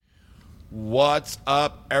What's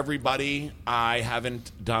up, everybody? I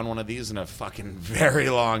haven't done one of these in a fucking very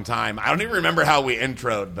long time. I don't even remember how we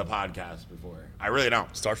introed the podcast before. I really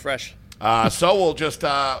don't. Start fresh. So we'll just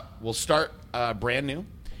we'll start brand new,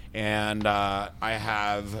 and I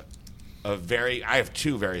have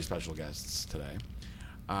two very special guests today.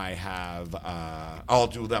 I have I'll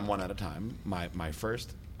do them one at a time. My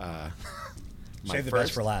first. Save the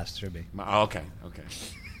best for last, should be. Okay.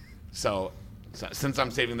 So since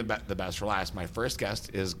I'm saving the best for last, my first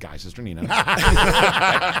guest is Guy Cisternino.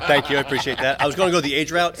 Thank you. I appreciate that. I was going to go the age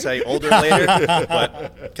route, say older later,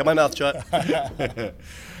 but kept my mouth shut.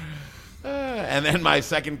 And then my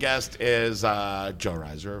second guest is Joe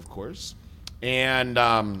Reiser, of course. And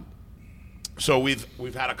so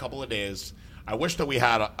we've had a couple of days. I wish that we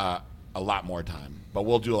had a lot more time, but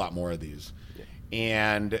we'll do a lot more of these.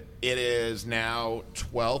 And it is now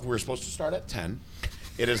 12. We were supposed to start at 10.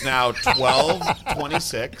 It is now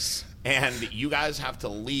 12:26, and you guys have to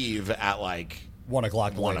leave at like 1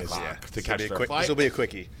 o'clock. To catch their flight. This will be a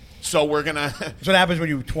quickie. So we're gonna. That's what happens when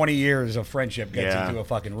you 20 years of friendship gets into a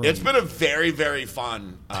fucking room. It's been a very, very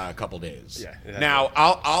fun couple days. Yeah. Now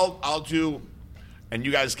I'll do, and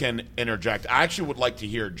you guys can interject. I actually would like to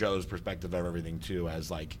hear Joe's perspective of everything too,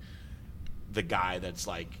 as like the guy that's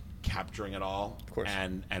like capturing it all, of course,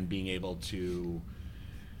 and being able to.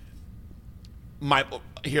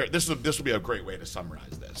 This will be a great way to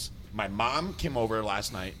summarize this. My mom came over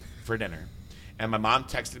last night for dinner, and my mom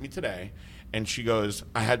texted me today, and she goes,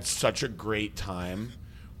 "I had such a great time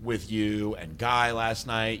with you and Guy last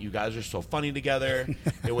night. You guys are so funny together.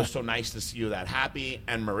 It was so nice to see you that happy."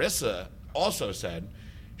 And Marissa also said,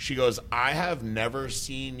 she goes, "I have never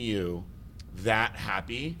seen you that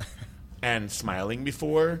happy and smiling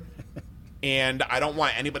before, and I don't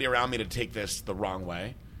want anybody around me to take this the wrong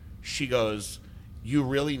way." She goes, "You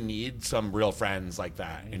really need some real friends like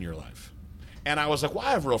that in your life." And I was like, "Well,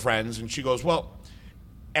 I have real friends." And she goes, "Well,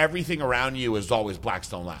 everything around you is always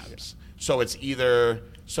Blackstone Labs. So it's either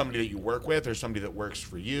somebody that you work with or somebody that works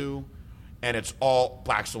for you, and it's all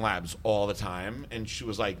Blackstone Labs all the time." And she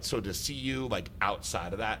was like, "So to see you like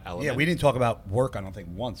outside of that element." Yeah, we didn't talk about work, I don't think,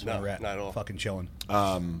 once. No, when we were not at all. Fucking chilling.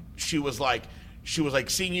 She was like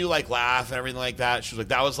seeing you like laugh and everything like that. She was like,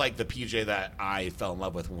 "That was like the PJ that I fell in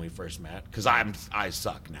love with when we first met." Because I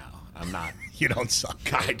suck now. I'm not. You don't suck.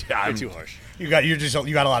 I'm Too harsh. You got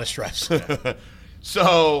a lot of stress.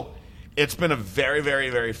 So it's been a very, very,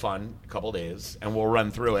 very fun couple days, and we'll run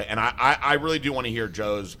through it. And I really do want to hear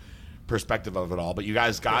Joe's perspective of it all. But you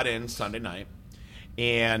guys got in Sunday night,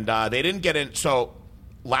 and they didn't get in. So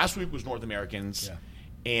last week was North Americans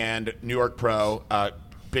and New York Pro.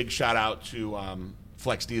 Big shout out to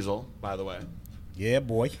Flex Diesel, by the way. Yeah,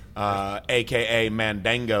 boy. A.K.A.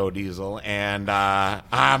 Mandango Diesel. And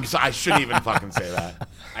I shouldn't even fucking say that.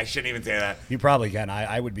 I shouldn't even say that. You probably can.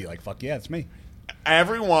 I would be like, fuck yeah, it's me.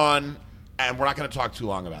 Everyone, and we're not going to talk too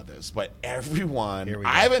long about this, but everyone, Here we go.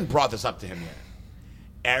 I haven't brought this up to him yet.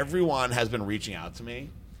 Everyone has been reaching out to me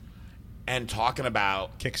and talking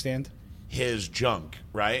about Kickstand? his junk,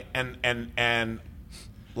 right? And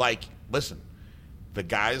like, listen, the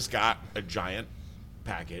guy's got a giant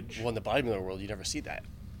package. Well, in the bodybuilder world, you never see that.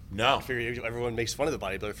 No. I figure everyone makes fun of the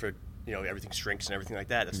bodybuilder for, everything shrinks and everything like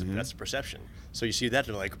that. That's that's the perception. So you see that,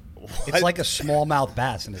 they're like, what? It's like a smallmouth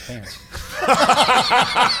bass in his pants.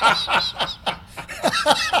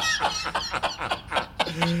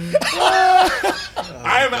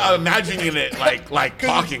 I'm imagining it like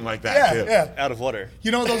talking like that too. Yeah. Out of water.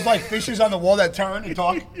 You know those like fishes on the wall that turn and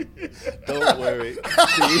talk? Don't worry.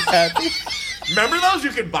 Be happy. Remember those?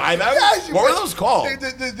 You could buy them? Yes, What were those called?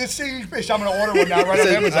 The singing fish. I'm going to order one now right on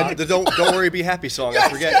Amazon. The don't worry, be happy song. I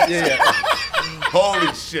forget. Yeah.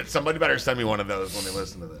 Holy shit. Somebody better send me one of those when they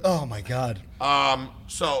listen to this. Oh, my God.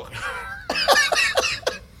 So,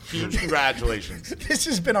 huge congratulations. This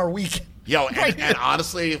has been our week. Yo, and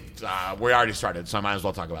honestly, we already started, so I might as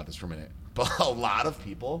well talk about this for a minute. But a lot of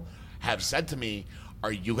people have said to me,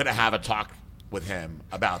 "Are you going to have a talk with him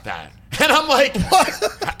about that?" And I'm like,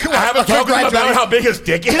 "What? I have a talk with him about how big his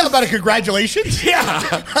dick is?" How about a congratulations?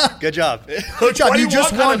 Yeah. Good job. Good job. What do You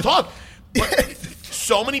just want won. to talk? But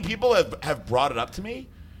so many people have brought it up to me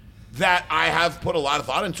that I have put a lot of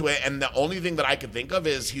thought into it, and the only thing that I could think of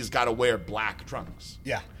is he's got to wear black trunks.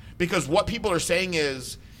 Yeah. Because what people are saying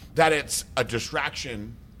is that it's a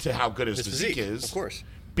distraction to how good his physique is. Of course.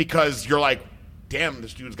 Because you're like, damn,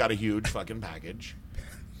 this dude's got a huge fucking package.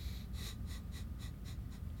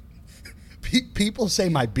 People say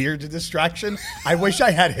my beard's a distraction. I wish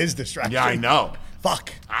I had his distraction. Yeah, I know.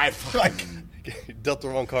 Fuck. I fucking... Dealt the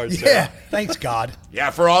wrong cards. Yeah, thanks God.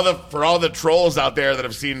 Yeah, for all the trolls out there that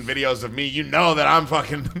have seen videos of me, you know that I'm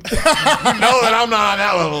fucking, you know that I'm not on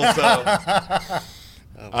that level.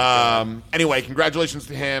 So, anyway, congratulations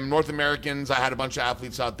to him. North Americans, I had a bunch of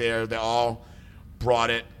athletes out there. They all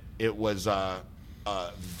brought it. It was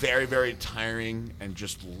very, very tiring and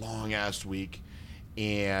just long ass week,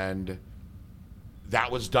 and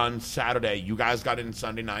that was done Saturday. You guys got in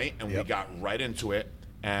Sunday night, and we got right into it.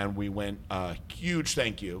 And we went a huge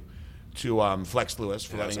thank you to Flex Lewis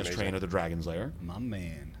for letting us train at the Dragon's Lair. My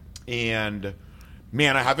man. And,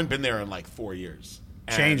 man, I haven't been there in like 4 years.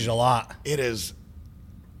 And changed a lot. It is,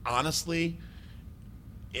 honestly,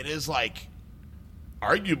 it is like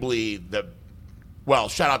arguably well,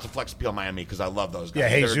 shout out to Flex Appeal Miami because I love those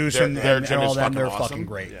guys. Yeah, Jesus their and gym all is them, they're awesome. fucking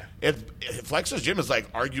great. Yeah. Flex's gym is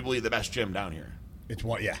like arguably the best gym down here. It's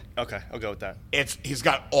one, yeah. Okay, I'll go with that. He's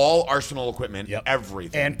got all Arsenal equipment, Yep.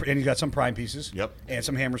 everything. And he's got some prime pieces. Yep. And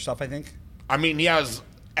some hammer stuff, I think. I mean, he has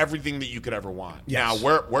everything that you could ever want. Yes.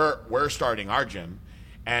 Now we're starting our gym,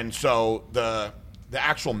 and so the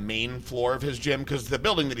actual main floor of his gym, because the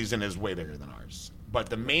building that he's in is way bigger than ours, but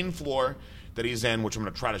the main floor that he's in, which I'm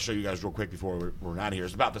going to try to show you guys real quick before we're out of here,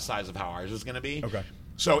 is about the size of how ours is going to be. Okay.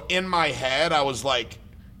 So in my head, I was like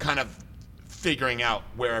kind of figuring out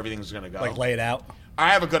where everything's going to go. Like lay it out.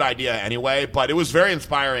 I have a good idea anyway, but it was very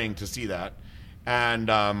inspiring to see that, and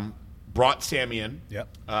brought Sammy in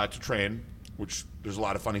to train, which there's a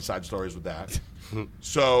lot of funny side stories with that.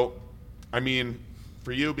 So, I mean,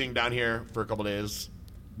 for you being down here for a couple days,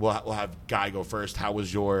 we'll have Guy go first. How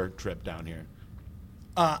was your trip down here?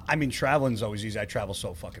 I mean, traveling's always easy. I travel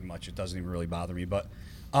so fucking much, it doesn't even really bother me. But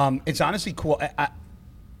it's honestly cool.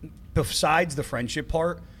 Besides the friendship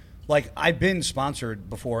part, like, I've been sponsored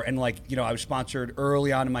before, and, like, you know, I was sponsored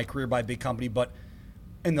early on in my career by a big company, but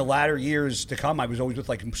in the latter years to come, I was always with,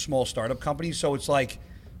 like, small startup companies. So it's, like,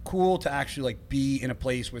 cool to actually, like, be in a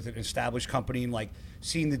place with an established company and, like,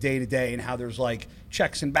 seeing the day-to-day and how there's, like,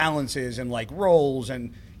 checks and balances and, like, roles.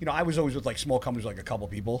 And, you know, I was always with, like, small companies, like, a couple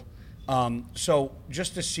people. So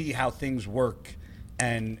just to see how things work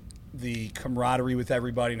and the camaraderie with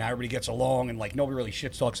everybody and how everybody gets along and, like, nobody really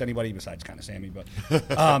shit talks anybody besides kind of Sammy, but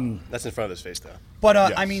That's in front of his face, though. but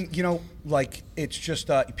Yes. I mean, you know, like, it's just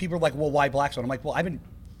people are like, well, why Blackstone? I'm like, well, I've been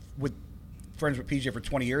friends with PJ for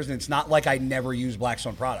 20 years, and it's not like I never use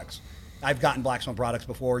Blackstone products. I've gotten Blackstone products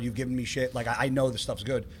before. You've given me shit. Like, I know this stuff's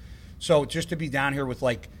good. So just to be down here with,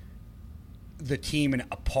 like, the team and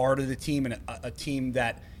a part of the team and a team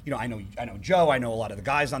that, you know, I know Joe, I know a lot of the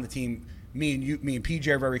guys on the team. Me and PJ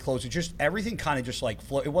are very close. It just, everything kind of just, like,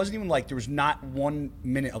 it wasn't even like there was not 1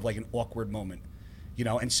 minute of, like, an awkward moment, you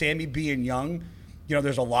know. And Sammy being young, you know,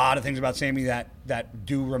 there's a lot of things about Sammy that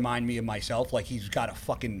do remind me of myself. Like, he's got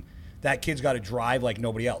that kid's got to drive like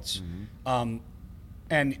nobody else. Mm-hmm.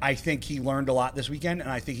 And I think he learned a lot this weekend, and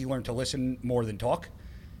I think he learned to listen more than talk.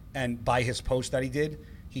 And by his post that he did,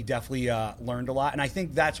 he definitely learned a lot. And I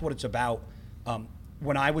think that's what it's about.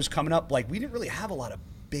 When I was coming up, like, we didn't really have a lot of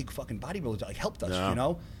big fucking bodybuilders that, like, helped us, you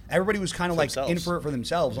know? Everybody was kind of, like, in for it for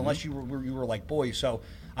themselves, unless you were like boys. So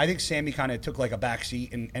I think Sammy kind of took, like, a back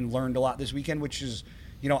seat and learned a lot this weekend, which is,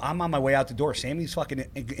 you know, I'm on my way out the door. Sammy's fucking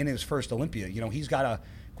in his first Olympia. You know, he's got a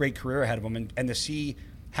great career ahead of him, and to see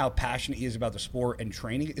how passionate he is about the sport and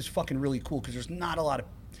training is fucking really cool, because there's not a lot of...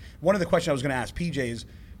 One of the questions I was going to ask PJ is,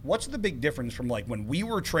 what's the big difference from, like, when we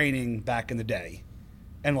were training back in the day,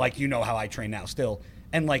 and, like, you know how I train now still,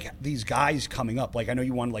 and, like, these guys coming up? Like, I know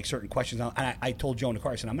you wanted, like, certain questions, and I told Joe in the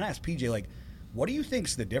car, I said, I'm going to ask PJ, like, what do you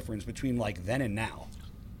think's the difference between, like, then and now?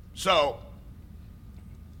 So,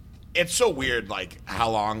 it's so weird, like, how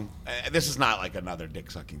long... this is not, like, another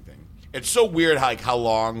dick-sucking thing. It's so weird, how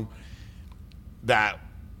long that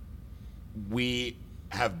we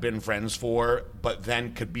have been friends for, but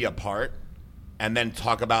then could be apart and then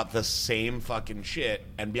talk about the same fucking shit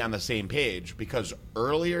and be on the same page. Because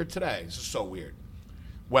earlier today, this is so weird.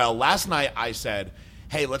 Well, last night I said,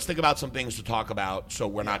 hey, let's think about some things to talk about so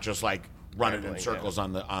we're not just, like, running in circles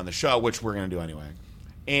on the show, which we're going to do anyway.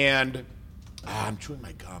 And I'm chewing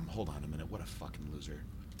my gum. Hold on a minute. What a fucking loser.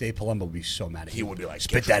 Dave Palumbo would be so mad at you. He would be like,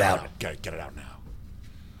 spit that out. Get it out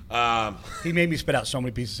now. He made me spit out so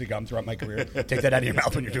many pieces of gum throughout my career. Take that out of your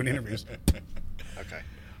mouth when you're doing interviews. Okay.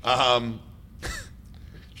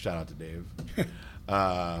 Shout out to Dave.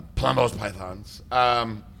 Palumbo's Pythons.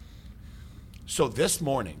 So this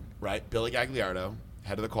morning, right, Billy Gagliardo,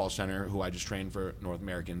 head of the call center, who I just trained for North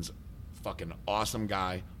Americans, fucking awesome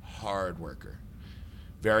guy, hard worker,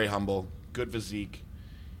 very humble, good physique.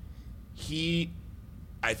 He,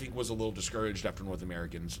 I think, was a little discouraged after North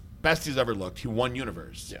Americans. Best he's ever looked. He won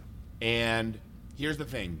Universe. Yeah. And here's the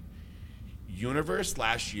thing. Universe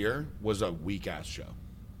last year was a weak ass show.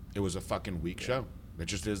 It was a fucking weak show. It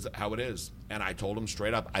just is how it is. And I told him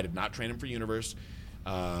straight up, I did not train him for Universe.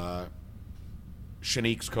 Shanique's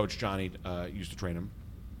coach Johnny used to train him,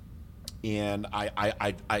 and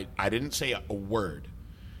I didn't say a word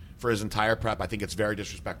for his entire prep. I think it's very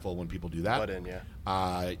disrespectful when people do that. Butt in,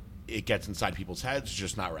 yeah. It gets inside people's heads. It's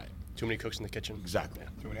just not right. Too many cooks in the kitchen. Exactly.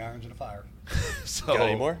 Too many irons in a fire. So Got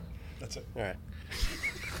any more? That's it. All right.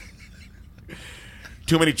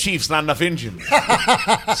 too many chiefs, not enough Indians.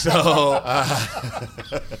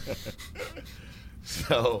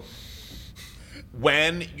 So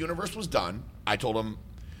when Universe was done, I told him,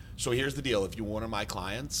 so here's the deal. If you were one of my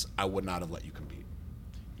clients, I would not have let you compete.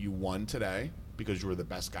 You won today because you were the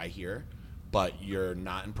best guy here, but you're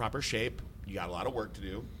not in proper shape. You got a lot of work to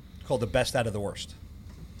do. Called the best out of the worst.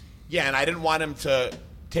 Yeah, and I didn't want him to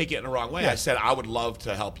take it in the wrong way. Yeah. I said, I would love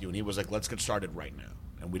to help you. And he was like, let's get started right now.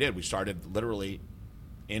 And we did. We started literally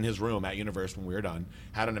in his room at Universe when we were done.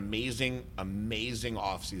 Had an amazing, amazing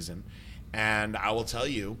off season. And I will tell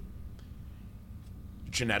you,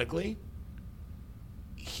 genetically,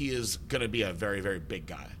 he is going to be a very, very big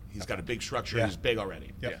guy. He's got a big structure. Yeah. He's big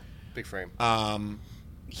already. Yep. Yeah. Big frame.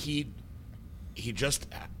 He just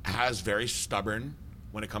has very stubborn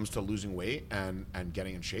when it comes to losing weight and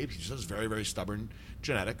getting in shape. He just has very, very stubborn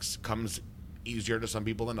genetics. Comes easier to some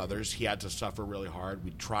people than others. He had to suffer really hard.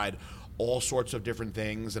 We tried all sorts of different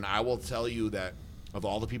things. And I will tell you that of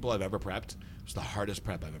all the people I've ever prepped, it was the hardest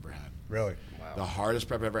prep I've ever had. Really? Wow. The hardest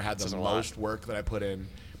prep I've ever had, the most work that I put in.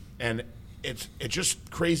 And it's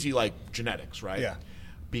just crazy, like, genetics, right? Yeah.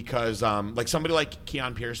 Because, like, somebody like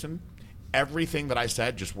Keon Pearson, everything that I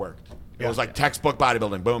said just worked. It Yeah. was like textbook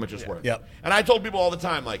bodybuilding. Boom, it just worked. Yep. And I told people all the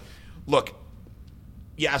time, like, look,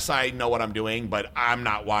 yes, I know what I'm doing, but I'm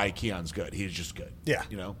not why Keon's good. He's just good. Yeah.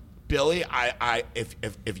 You know? Billy,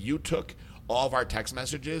 if you took all of our text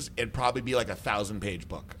messages, it'd probably be like a 1,000-page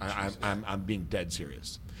book. I'm being dead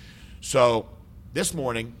serious. So this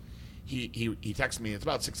morning, he texted me. It's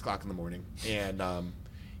about 6 o'clock in the morning, and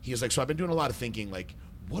he was like, "So I've been doing a lot of thinking. Like,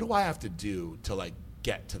 what do I have to do to like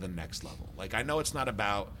get to the next level? Like, I know it's not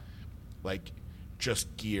about like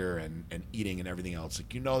just gear and eating and everything else.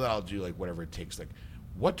 Like, you know that I'll do like whatever it takes. Like,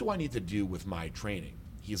 what do I need to do with my training?"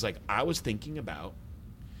 He's like, "I was thinking about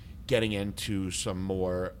getting into some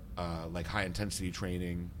more like high intensity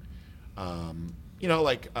training. You know,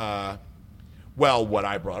 like." Well, what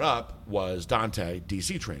I brought up was Dante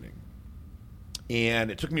DC training. And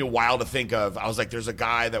it took me a while to think of. I was like, there's a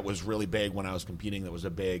guy that was really big when I was competing that was a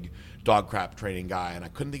big dog crap training guy, and I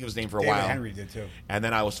couldn't think of his name for a while. David Henry did too. And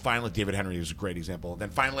then I was finally, David Henry was a great example. Then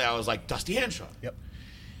finally I was like, Dusty Henshaw. Yep.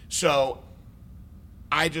 So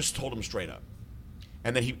I just told him straight up.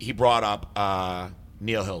 And then he brought up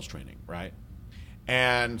Neil Hill's training, right?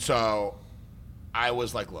 And so I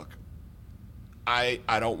was like, look,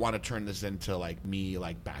 I don't want to turn this into like me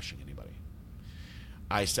like bashing anybody.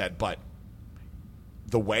 I said, but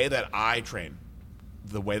the way that I train,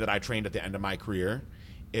 the way that I trained at the end of my career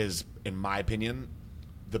is, in my opinion,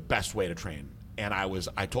 the best way to train. And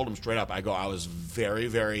I told him straight up, I was very,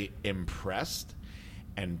 very impressed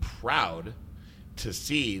and proud to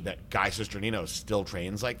see that Guy Cisternino still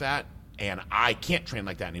trains like that. And I can't train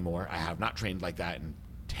like that anymore. I have not trained like that in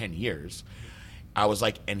 10 years. I was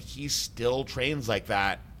like, and he still trains like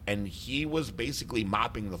that. And he was basically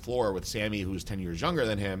mopping the floor with Sammy, who's 10 years younger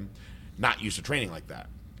than him, not used to training like that.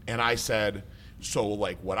 And I said, so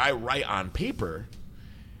like what I write on paper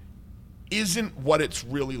isn't what it's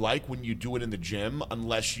really like when you do it in the gym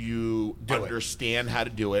unless you understand how to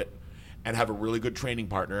do it and have a really good training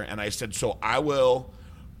partner. And I said, so I will,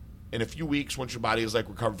 in a few weeks, once your body is like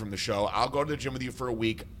recovered from the show, I'll go to the gym with you for a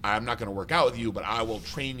week. I'm not going to work out with you, but I will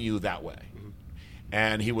train you that way.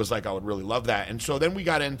 And he was like, I would really love that. And so then we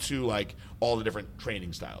got into like all the different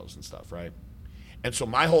training styles and stuff, right? And so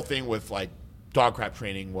my whole thing with like dog crap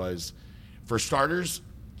training was, for starters,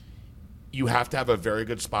 you have to have a very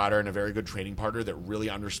good spotter and a very good training partner that really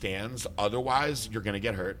understands. Otherwise, you're going to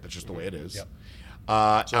get hurt. That's just the way it is. Yep.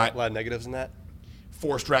 So a lot of negatives in that?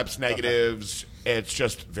 Forced reps, negatives. Okay. It's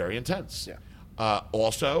just very intense. Yeah.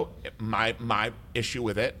 Also, my issue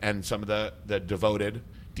with it, and some of the devoted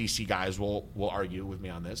DC guys will argue with me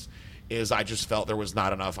on this, is I just felt there was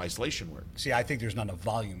not enough isolation work. See, I think there's not enough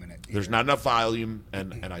volume in it. There's not enough volume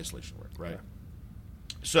and isolation work, right? Yeah.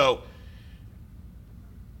 So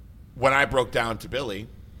when I broke down to Billy,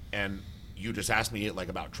 and you just asked me like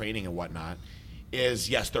about training and whatnot, is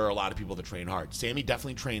yes, there are a lot of people that train hard. Sammy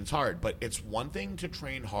definitely trains hard, but it's one thing to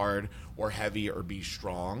train hard or heavy or be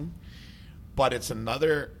strong, but it's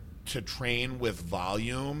another to train with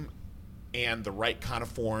volume and the right kind of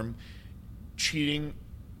form cheating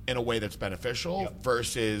in a way that's beneficial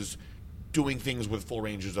versus doing things with full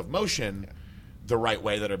ranges of motion the right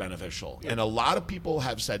way that are beneficial. And a lot of people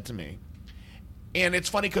have said to me, and it's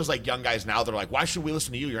funny because like young guys now, they're like, why should we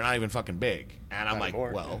listen to you? You're not even fucking big. And I'm Not like,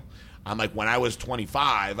 anymore, well, I'm like, when I was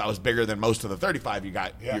 25, I was bigger than most of the 35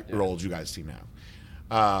 year olds you guys see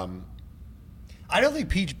now. I don't think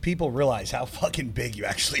people realize how fucking big you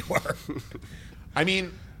actually were. I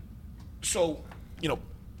mean, so,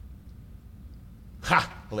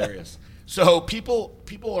 hilarious. So people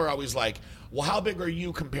are always like, well, how big are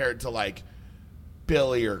you compared to like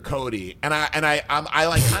Billy or Cody? And I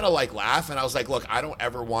like kind of like laugh, and I was like, look, I don't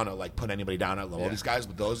ever want to like put anybody down at level these guys,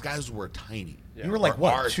 but those guys were tiny. You were like, Or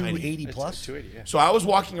what, are 280 It's plus? 280, yeah. So I was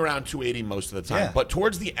walking around 280 most of the time. Yeah. But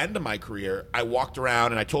towards the end of my career, I walked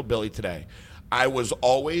around, and I told Billy today, I was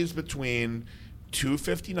always between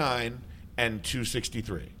 259 and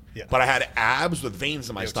 263. Yeah. But I had abs with veins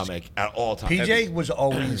in my stomach at all times. PJ was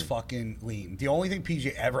always fucking lean. The only thing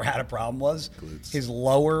PJ ever had a problem was his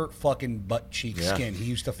lower fucking butt cheek Yeah. skin. He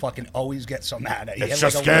used to fucking always get so mad at it. He It's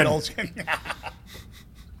had just like a skin. little skin.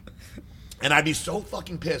 And I'd be so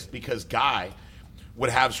fucking pissed because Guy would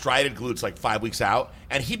have strided glutes like 5 weeks out,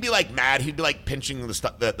 and he'd be like mad. He'd be like pinching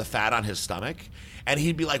the fat on his stomach, and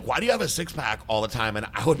he'd be like, "Why do you have a six pack all the time?" And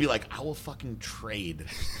I would be like, "I will fucking trade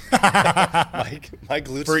My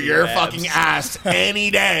glutes for your abs. fucking ass any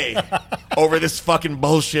day over this fucking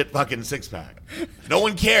bullshit fucking six pack. No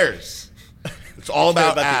one cares. It's all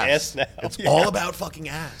about, about the ass. ass now. It's all about fucking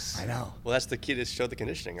ass." I know. Well, that's the key to show the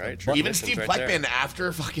conditioning, right? Even Conditioning's Steve right Blackman, there.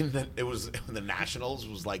 after fucking it was the Nationals,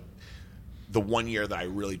 was like the one year that I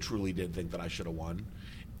really truly did think that I should have won.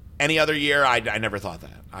 Any other year, I never thought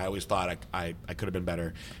that. I always thought I could have been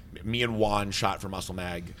better. Me and Juan shot for Muscle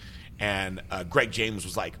Mag, and Greg James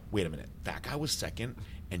was like, "Wait a minute, that guy was second,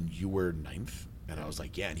 and you were ninth?" And I was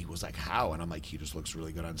like, "Yeah." And he was like, "How?" And I'm like, "He just looks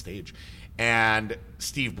really good on stage." And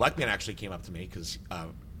Steve Blackman actually came up to me because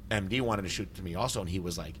MD wanted to shoot to me also, and he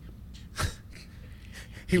was like,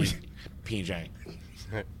 He was. PJ,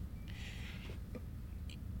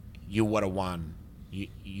 you would have won.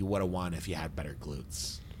 You would have won if you had better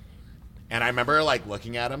glutes. And I remember like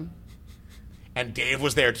looking at him, and Dave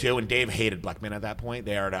was there too. And Dave hated Blackman at that point.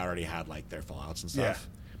 They had already had like their fallouts and stuff.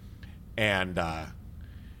 And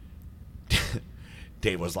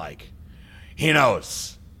Dave was like, he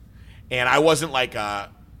knows. And I wasn't like I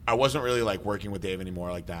wasn't really like working with Dave anymore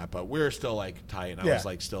like that. But we were still like tight. And I was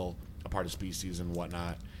like still a part of Species and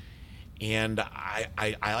whatnot. And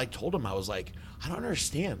I like told him, I was like, I don't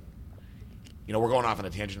understand. We're going off on a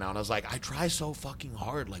tangent now, and I was like, I try so fucking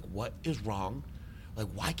hard. Like, what is wrong? Like,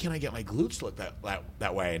 why can't I get my glutes to look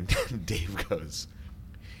that way? And Dave goes,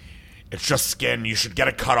 it's just skin. You should get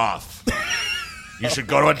it cut off. You should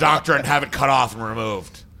go to a doctor and have it cut off and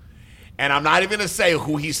removed. And I'm not even going to say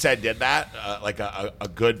who he said did that, like a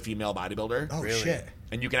good female bodybuilder. Oh, Really? shit.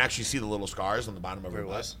 And you can actually see the little scars on the bottom of her Where it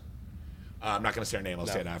butt. was? I'm not going to say her name. I'll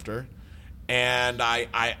No. say it after. And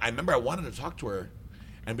I remember I wanted to talk to her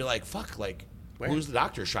and be like, fuck, like, Where? who's the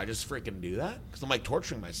doctor? Should I just freaking do that? Because I'm, like,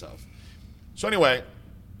 torturing myself. So anyway,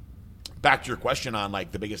 back to your question on,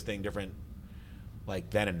 like, the biggest thing different, like,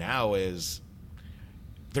 then and now is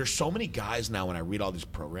there's so many guys now when I read all these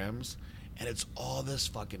programs, and it's all this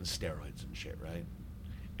fucking steroids and shit, right?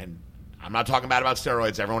 And I'm not talking bad about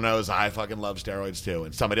steroids. Everyone knows I fucking love steroids too.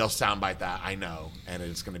 And somebody else soundbite that, I know. And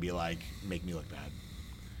it's going to be like, make me look bad.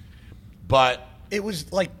 But It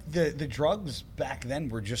was like the drugs back then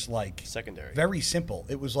were just like Secondary. very simple.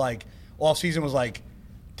 It was like all season was like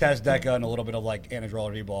Tazdeca and a little bit of like Anadrol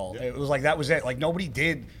or D-ball. It was like that was it. Like nobody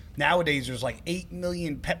did. Nowadays there's like 8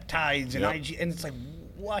 million peptides and Yep. IG, and it's like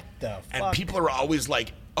what the and fuck? people are always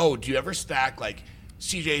like, oh, do you ever stack like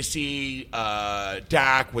CJC,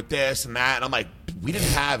 DAC with this and that? And I'm like, we didn't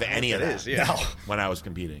have any of It that is, yeah. No. when I was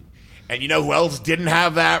competing. And you know who else didn't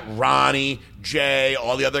have that? Ronnie, Jay,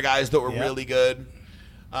 all the other guys that were Yep. really good.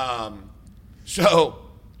 So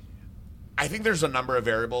I think there's a number of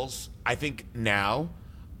variables. I think now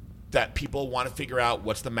that people want to figure out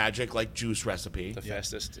what's the magic like juice recipe The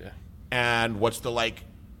fastest, yeah. and what's the like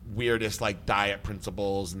weirdest like diet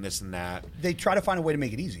principles and this and that. They try to find a way to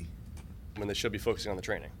make it easy. When they should be focusing on the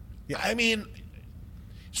training. Yeah. I mean,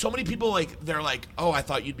 so many people like they're like, "Oh, I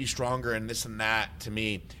thought you'd be stronger," and this and that to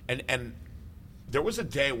me. And there was a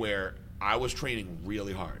day where I was training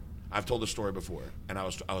really hard. I've told this story before, and I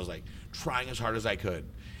was like trying as hard as I could.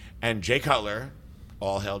 And Jay Cutler,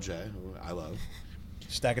 all hail Jay, who I love,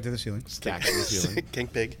 Stack it to the ceiling. stacking the ceiling. King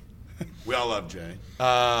Pig. We all love Jay.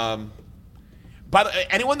 But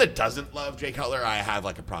anyone that doesn't love Jay Cutler, I have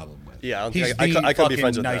like a problem with. Yeah, I don't He's think the I could be fucking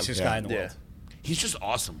friends with nicest them. guy in the Yeah. world. He's just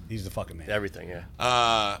awesome. He's the fucking man. Everything, yeah.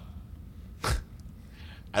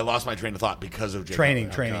 I lost my train of thought because of Jake Training.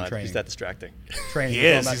 He's that distracting. Training. He We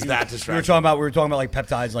were is. talking He's about- that We distracting. were talking about like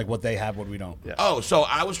peptides, like what they have, what we don't. Yeah. Oh, so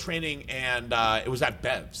I was training, and it was at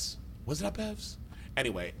Bev's. Was it at Bev's?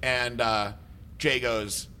 Anyway, and Jay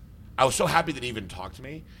goes, I was so happy that he even talked to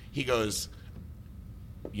me. He goes,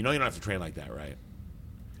 you know you don't have to train like that, right?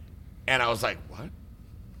 And I was like, what?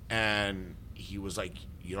 And he was like,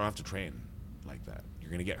 you don't have to train like that. You're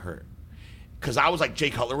going to get hurt. Because I was like,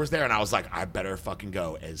 Jay Cutler was there, and I was like, I better fucking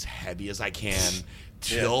go as heavy as I can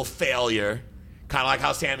till failure. Kind of like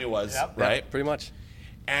how Sammy was, right? Yeah, pretty much.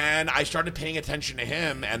 And I started paying attention to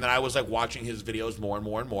him, and then I was like watching his videos more and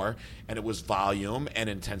more and more, and it was volume and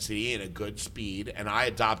intensity and a good speed, and I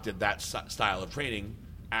adopted that style of training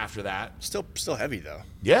after that. Still heavy though.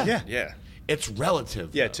 Yeah. Yeah. It's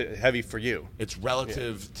relative. Yeah, though. heavy for you. It's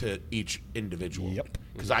relative to each individual. Yep.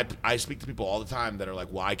 Because I speak to people all the time that are like,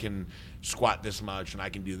 well, I can squat this much and I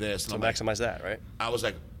can do this. And So I'm like, maximize that, right? I was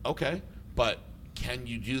like, okay, but can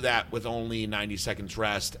you do that with only 90 seconds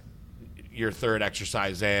rest, your third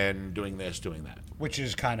exercise in, doing this, doing that? Which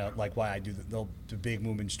is kind of like why I do the big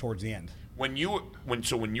movements towards the end. When you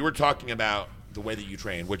were talking about the way that you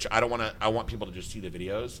train, which I want people to just see the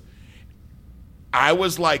videos. I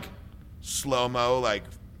was like slow-mo, like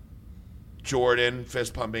Jordan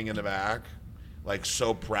fist pumping in the back, like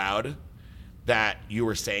so proud that you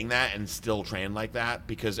were saying that and still train like that,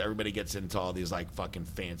 because everybody gets into all these like fucking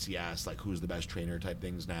fancy ass like who's the best trainer type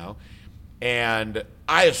things now. And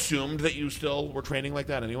I assumed that you still were training like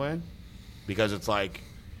that anyway, because it's like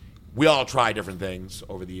we all try different things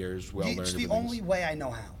over the years. We all learn It's different the things. only way I know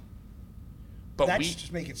how. But That's we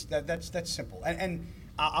just make it. That's simple. And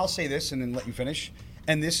I'll say this and then let you finish.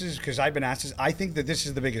 And this is because I've been asked this. I think that this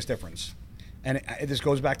is the biggest difference. And this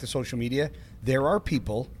goes back to social media. There are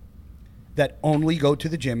people that only go to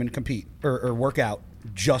the gym and compete or work out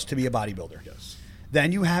just to be a bodybuilder. Yes.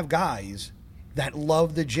 Then you have guys that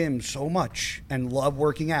love the gym so much and love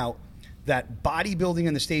working out that bodybuilding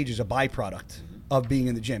on the stage is a byproduct of being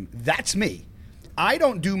in the gym. That's me. I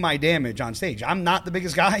don't do my damage on stage. I'm not the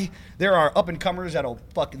biggest guy. There are up and comers that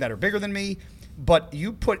are bigger than me. But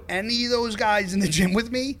you put any of those guys in the gym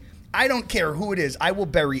with me, I don't care who it is. I will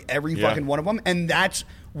bury every fucking one of them. And that's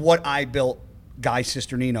what I built Guy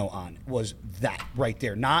Cisternino on, was that right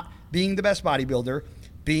there. Not being the best bodybuilder,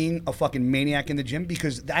 being a fucking maniac in the gym,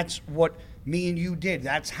 because that's what me and you did.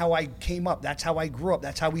 That's how I came up. That's how I grew up.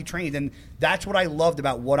 That's how we trained. And that's what I loved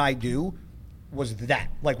about what I do, was that.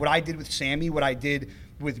 Like what I did with Sammy, what I did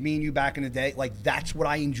with me and you back in the day, like that's what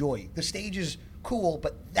I enjoy. The stage is cool,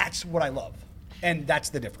 but that's what I love. And that's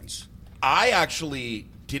the difference. I actually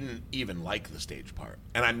didn't even like the stage part.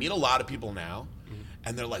 And I meet a lot of people now,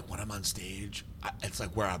 and they're like, when I'm on stage, it's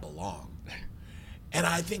like where I belong. And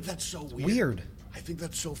I think that's so weird. I think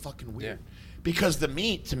that's so fucking weird. Yeah. Because to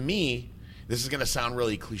me, this is going to sound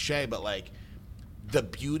really cliche, but like the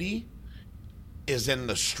beauty is in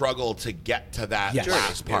the struggle to get to that Yes.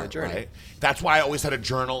 last Journey. Yeah, the part, journey. right? That's why I always had a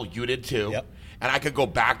journal. You did too. Yep. And I could go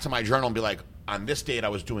back to my journal and be like, on this date I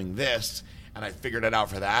was doing this, and I figured it out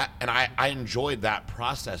for that. And I enjoyed that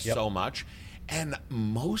process so much. And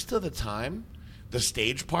most of the time, the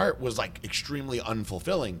stage part was like extremely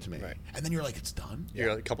unfulfilling to me. Right. And then you're like, it's done. You're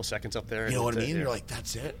a couple seconds up there. You know what I and mean? yeah. You're like,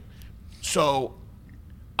 that's it. So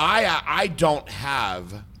I don't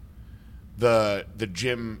have the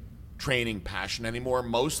gym training passion anymore,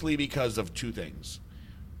 mostly because of two things.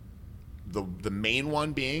 The main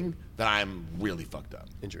one being that I'm really fucked up.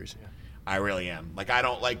 Injuries, yeah. I really am. Like, I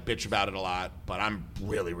don't like bitch about it a lot, but I'm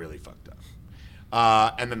really, really fucked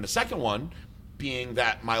up. And then the second one being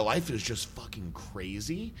that my life is just fucking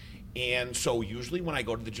crazy. And so usually when I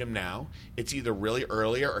go to the gym now, it's either really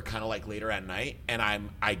earlier or kind of like later at night. And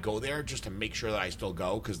I go there just to make sure that I still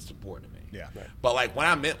go because it's important to me. Yeah. Right. But like when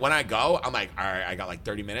I go, I'm like, all right, I got like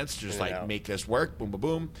 30 minutes to just In and like out. make this work, boom, boom,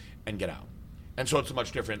 boom, and get out. And so it's a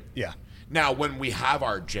much different. Yeah. Now, when we have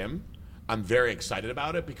our gym, I'm very excited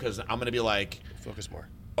about it because I'm going to be like, Focus more.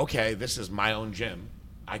 okay, this is my own gym.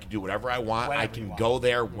 I can do whatever I want. Whenever I you can want. go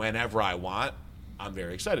there whenever I want. I'm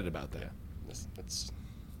very excited about that. That's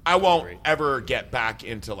I won't Great. ever get back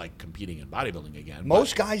into like competing in bodybuilding again.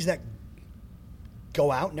 Most guys that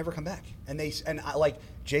go out never come back, and like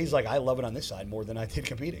Jay's like, I love it on this side more than I did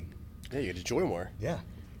competing. yeah. You get to enjoy more. Yeah,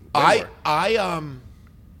 I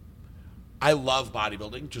love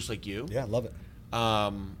bodybuilding just like you. yeah, love it.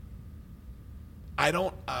 I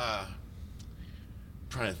don't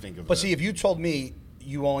trying to think of But see, if you told me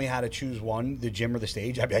you only had to choose one, the gym or the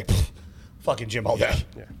stage, I'd be like, "Pfft, fucking gym all day.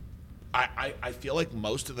 Yeah. I feel like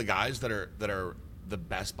most of the guys that are the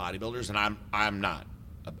best bodybuilders, and I'm not.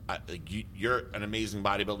 You're an amazing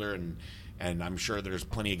bodybuilder, and I'm sure there's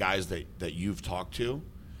plenty of guys that you've talked to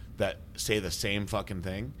that say the same fucking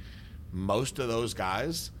thing. Most of those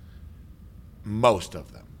guys, most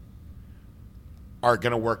of them, are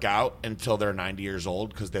going to work out until they're 90 years old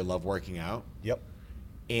because they love working out. Yep.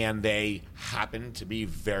 And they happen to be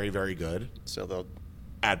very, very good So they'll.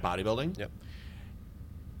 at bodybuilding. Yep.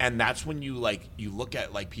 And that's when you look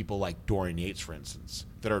at like people like Dorian Yates, for instance,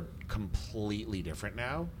 that are completely different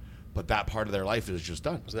now, but that part of their life is just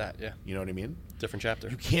done. Was that? Yeah. You know what I mean? Different chapter.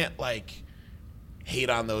 You can't like hate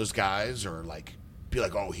on those guys or like be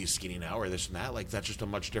like, oh, he's skinny now or this and that. Like that's just a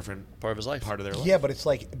much different Part of his life. Part of their life. Yeah, but it's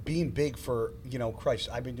like being big for, Christ,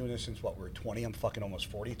 I've been doing this since what, we're 20, I'm fucking almost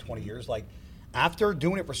 40, 20 years. Like, after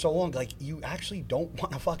doing it for so long, like, you actually don't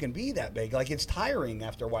want to fucking be that big. Like, it's tiring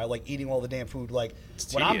after a while, like, eating all the damn food. Like,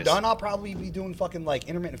 when I'm tedious. done, I'll probably be doing fucking, like,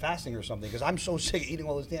 intermittent fasting or something because I'm so sick of eating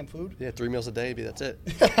all this damn food. Yeah, 3 meals a day, maybe that's it.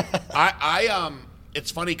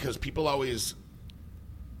 It's funny because people always,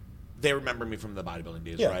 they remember me from the bodybuilding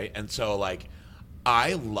days, Yeah. right? And so like,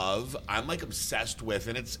 I'm like obsessed with,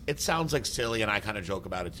 and it sounds like silly, and I kind of joke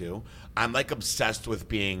about it too. I'm like obsessed with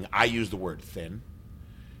being, I use the word thin,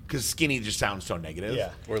 because skinny just sounds so negative.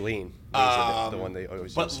 Yeah. Or lean. Lean's the one they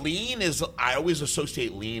always But use. lean is, I always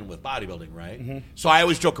associate lean with bodybuilding, right? Mm-hmm. So I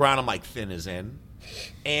always joke around, I'm like, thin is in.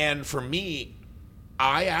 And for me,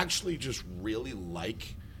 I actually just really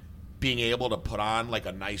like being able to put on like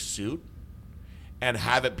a nice suit and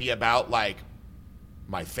have it be about like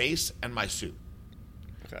my face and my suit.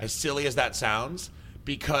 Okay. As silly as that sounds,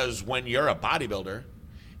 because when you're a bodybuilder,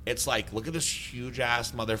 it's like, look at this huge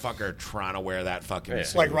ass motherfucker trying to wear that fucking Yeah.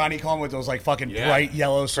 suit. Like Ronnie Coleman with those, like, fucking Yeah. bright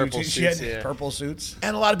yellow suits Purple and suits, shit. yeah. Purple suits.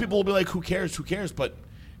 And a lot of people will be like, who cares? Who cares? But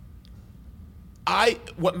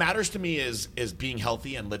what matters to me is being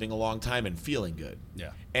healthy and living a long time and feeling good.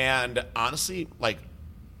 Yeah. And honestly, like,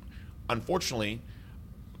 unfortunately,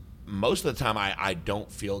 most of the time I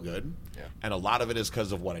don't feel good. Yeah. And a lot of it is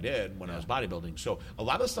because of what I did when I was bodybuilding. So a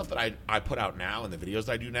lot of the stuff that I put out now and the videos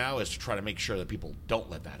that I do now is to try to make sure that people don't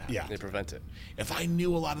let that happen. Yeah. They prevent it. If I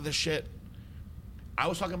knew a lot of this shit, I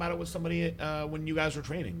was talking about it with somebody when you guys were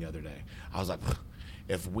training the other day. I was like,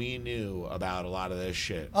 if we knew about a lot of this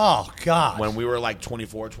shit Oh, God. when we were like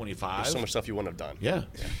 24, 25. There's so much stuff you wouldn't have done.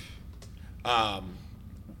 Yeah.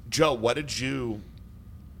 Joe, what did you,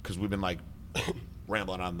 because we've been like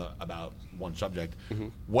rambling on about one subject,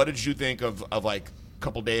 what did you think of like a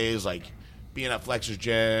couple days, like being at Flex's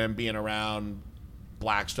gym, being around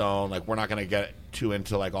Blackstone? Like, we're not going to get too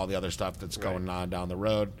into like all the other stuff that's going on down the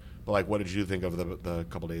road, but like, what did you think of the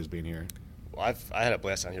couple days being here? Well, I had a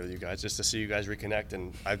blast down here with you guys just to see you guys reconnect,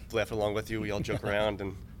 and I laughed along with you. We all joke around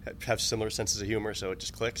and have similar senses of humor, so it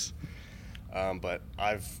just clicks. But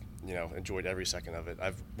I've enjoyed every second of it.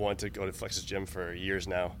 I've wanted to go to Flex's gym for years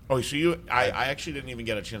now. Oh, so I actually didn't even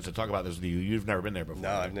get a chance to talk about this with you. You've never been there before. No,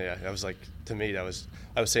 right? I was like, to me, I was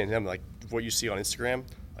saying to him, like, what you see on Instagram,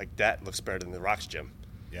 like, that looks better than the Rock's gym.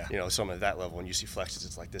 Yeah. Someone at that level, when you see Flex's,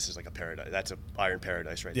 it's like, this is like a paradise. That's a iron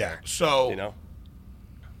paradise right Yeah. there. So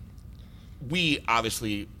we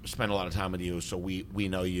obviously spend a lot of time with you, so we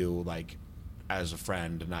know you like as a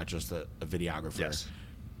friend, not just a videographer. Yes.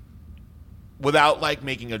 Without like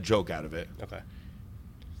making a joke out of it, Okay.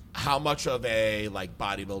 how much of a like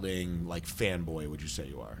bodybuilding like fanboy would you say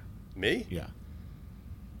you are? Me? Yeah.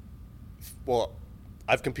 Well,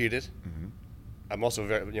 I've competed. Mm-hmm. I'm also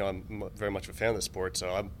I'm very much a fan of the sport,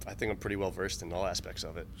 so I think I'm pretty well versed in all aspects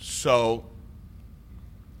of it. So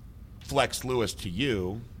Flex Lewis to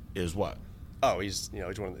you is what? Oh, he's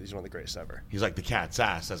one of the greatest ever. He's like the cat's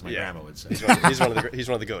ass, as my grandma would say. He's one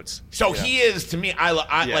of the goats. So Yeah. he is to me. Yeah,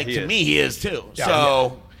 like he to is. me, he is too. Yeah,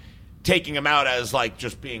 So taking him out as like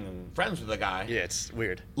just being friends with the guy. Yeah, it's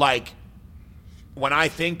weird. Like when I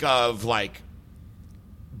think of like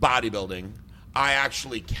bodybuilding, I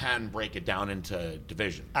actually can break it down into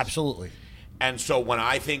divisions. Absolutely. And so when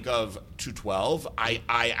I think of 212, I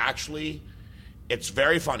actually, it's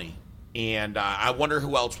very funny. And I wonder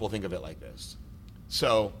who else will think of it like this.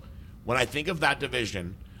 So when I think of that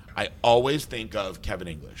division, I always think of Kevin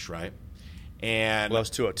English, right? And Well, that was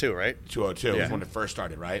 202, right? 202 Yeah. was when it first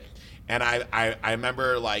started, right? And I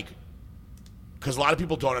remember like, because a lot of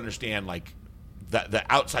people don't understand like the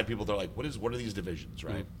outside people. They're like, what are these divisions,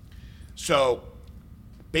 right? So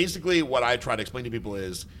basically, what I try to explain to people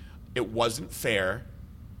is it wasn't fair,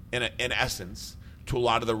 in essence, to a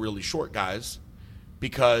lot of the really short guys,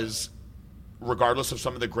 because regardless of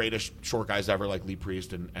some of the greatest short guys ever, like Lee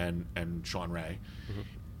Priest and Sean Ray,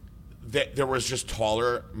 there was just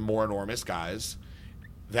taller, more enormous guys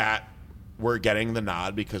that were getting the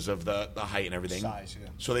nod because of the height and everything. Size, yeah.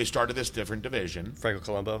 So they started this different division. Franco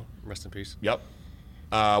Colombo, rest in peace. Yep.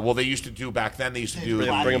 Well, they used to do back then. They used to do.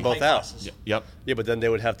 Bring them both out. Yep. Yeah, but then they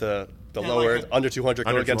would have the Yeah, lower like under 200 go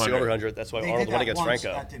Under against the 200. over 100. That's why They Arnold did won that against once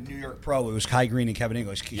Franco. at the New York Pro. It was Kai Green and Kevin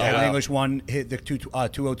English. Yeah. Kevin English won, hit the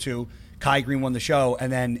 202. Kai Green won the show,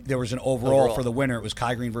 and then there was an overall for the winner. It was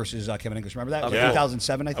Kai Green versus Kevin English. Remember that? It was Yeah.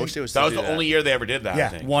 2007, I I think. wish they would That still was do the only year they ever did that. I Yeah,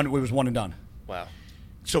 think. it was one and done. Wow.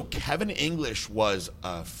 So Kevin English was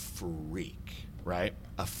a freak, right?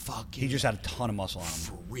 A fucking He just had a ton of muscle on him.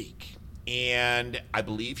 freak. And I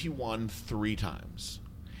believe he won 3 times.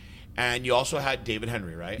 And you also had David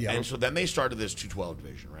Henry, right? Yeah. And so then they started this 212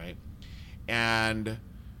 division, right? And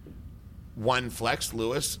when Flex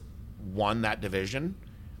Lewis won that division,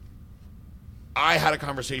 I had a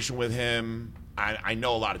conversation with him. I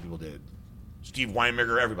know a lot of people did. Steve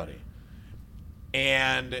Weinberger, everybody.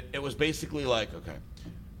 And it was basically like, okay,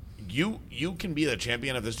 you can be the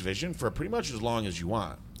champion of this division for pretty much as long as you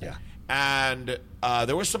want. Yeah. And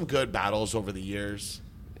there were some good battles over the years.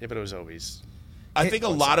 Yeah, but it was always. I think a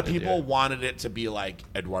lot of one-sided, people yeah. wanted it to be like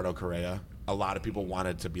Eduardo Correa. A lot of people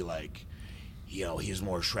wanted to be like, he's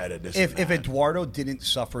more shredded. This If and that. Eduardo didn't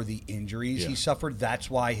suffer the injuries Yeah. he suffered, that's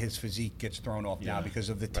why his physique gets thrown off now Yeah. because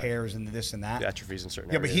of the tears and the this and that. The atrophies in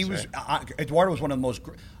certain Yeah, but he areas, was right? Eduardo was one of the most.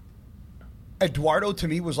 Eduardo to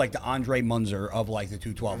me was like the Andre Munzer of like the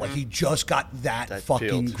 212. Like he just got that fucking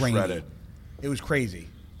peeled, grainy. shredded. It was crazy.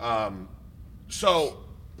 So,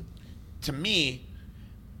 to me,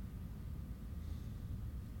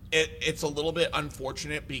 it's a little bit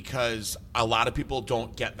unfortunate because a lot of people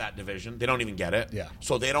don't get that division. They don't even get it. Yeah.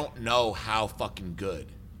 So they don't know how fucking good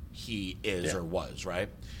he is Yeah. or was, right?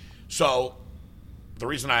 So the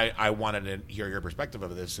reason I wanted to hear your perspective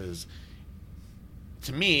of this is,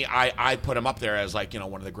 to me, I put him up there as like,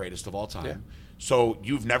 one of the greatest of all time. Yeah. So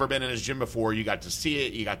you've never been in his gym before. You got to see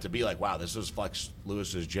it. You got to be like, wow, this is Flex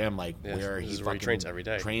Lewis's gym, like Yeah, where this he is where he fucking trains every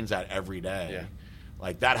day. Trains at every day. Yeah.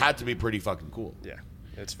 Like that had to be pretty fucking cool. Yeah,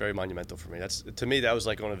 it's very monumental for me. To me that was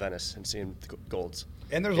like going to Venice and seeing the golds.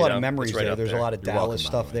 And there's a You lot know, of memories it's right there. up There's a there. lot of You're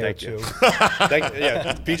Dallas welcome, stuff by the there Thank too. you.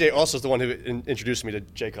 Yeah, PJ also is the one who introduced me to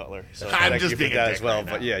Jay Cutler. So I'm thank just you for being a that dick as well. right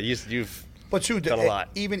now. But yeah, you've But too, done a lot.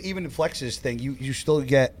 Even Flex's thing, you still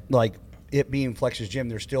get like it being Flex's gym.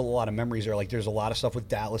 There's still a lot of memories there. Like there's a lot of stuff with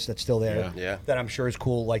Dallas that's still there. Yeah. Yeah. That I'm sure is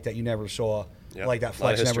cool. Like that you never saw. Yeah. Like that A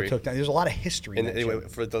lot of Flex never history. took down. There's a lot of history. And in that anyway, gym.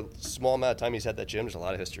 for the small amount of time he's had that gym, there's a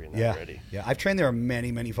lot of history in that Yeah, already. yeah. I've trained there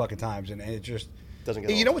many fucking times, and it just Doesn't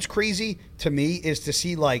get You old. know what's crazy to me is to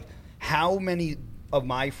see like how many of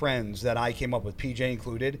my friends that I came up with, PJ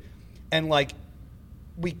included, and like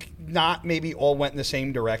we not maybe all went in the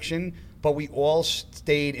same direction, but we all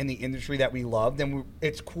stayed in the industry that we loved, and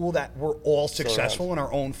it's cool that we're all successful in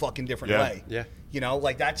our own fucking different Yeah. way. Yeah. You know,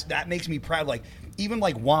 like that makes me proud. Like even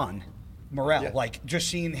like Juan Morel, Yeah. like just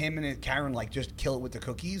seeing him and Karen like just kill it with the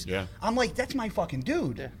cookies. Yeah. I'm like, that's my fucking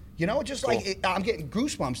dude. Yeah. You know, just Cool. like I'm getting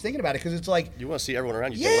goosebumps thinking about it because it's like, You want to see everyone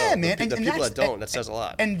around you do yeah, well. man. The people that's- that don't, that says a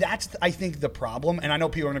lot. And that's I think the problem. And I know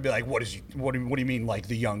people are going to be like, what do you mean like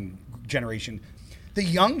the young generation? The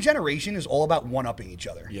young generation is all about one-upping each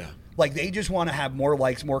other. Yeah. Like they just want to have more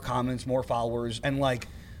likes, more comments, more followers, and like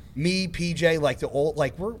me, PJ,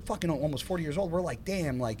 like we're fucking almost 40 years old. We're like,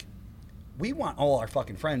 damn, like we want all our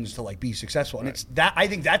fucking friends to like be successful, and it's that I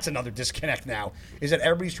think that's another disconnect now is that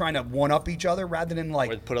everybody's trying to one-up each other rather than Or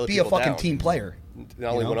like put other be a people fucking down. team player.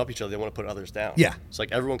 Not only know? one up each other, they want to put others down. Yeah. It's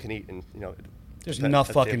like everyone can eat, and There's at enough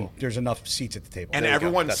the fucking. table. There's enough seats at the table. And There you go.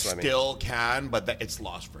 everyone That's what I mean. still can, but it's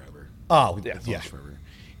lost forever. oh Yeah. yeah. Lost forever.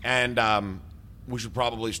 And we should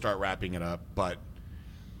probably start wrapping it up, but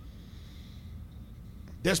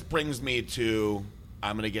this brings me to,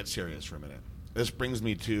 I'm going to get serious for a minute. This brings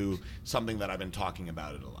me to something that I've been talking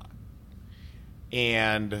about it a lot.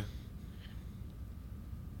 And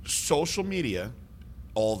social media,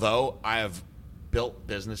 although I have built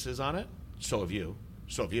businesses on it, so have you.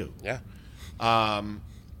 So have you. Yeah.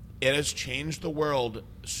 It has changed the world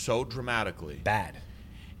so dramatically. Bad.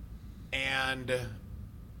 And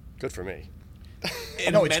Good for me.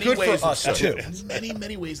 in No, it's many good for ways, us, it's too. good. In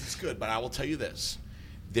many ways, it's good. But I will tell you this: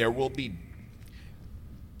 there will be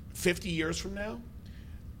 50 years from now,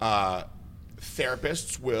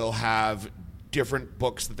 therapists will have different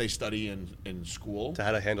books that they study in school. To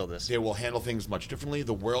how to handle this. They will handle things much differently.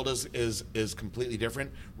 The world is completely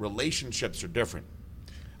different. Relationships are different.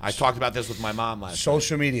 I talked about this with my mom last night.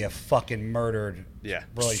 Social media fucking murdered Yeah.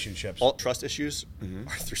 relationships. All trust issues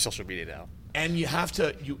are through social media now. And you have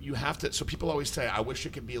to, you have to. So people always say, "I wish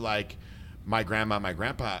it could be like my grandma, my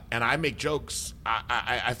grandpa." And I make jokes.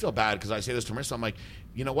 I feel bad because I say this to myself. I'm like,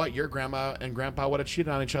 you know what? Your grandma and grandpa would have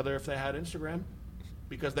cheated on each other if they had Instagram,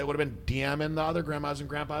 because they would have been DMing the other grandmas and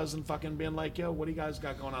grandpas and fucking being like, yo, what do you guys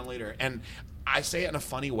got going on later? And I say it in a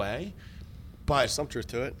funny way, but There's some truth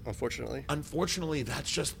to it, unfortunately.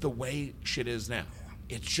 that's just the way shit is now.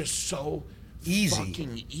 It's just so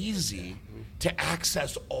fucking easy to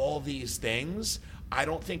access all these things. I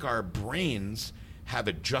don't think our brains have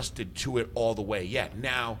adjusted to it all the way yet.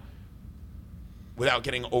 Now, without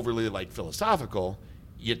getting overly like philosophical,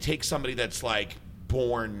 you take somebody that's like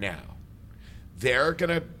born now. They're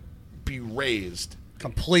gonna be raised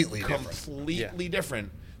Completely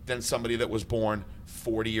different than somebody that was born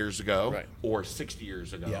 40 years ago Right. or 60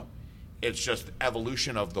 years ago. Yeah. It's just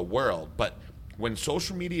evolution of the world. But when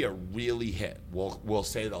social media really hit, we'll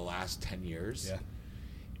say the last 10 years, Yeah.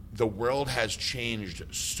 the world has changed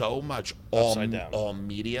so much. Upside down. All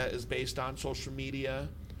media is based on social media.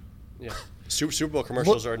 Yeah. Super Bowl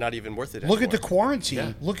commercials are not even worth it anymore. Look at the quarantine.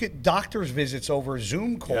 Yeah. Look at doctors' visits over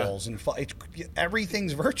Zoom calls, and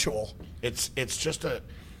everything's virtual. It's just a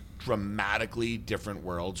dramatically different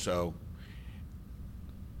world. So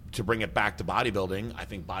to bring it back to bodybuilding, I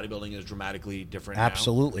think bodybuilding is dramatically different now.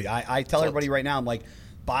 Absolutely. I tell everybody right now, I'm like,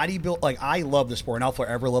 bodybuilding, like, I love the sport, and I'll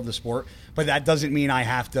forever love the sport, but that doesn't mean I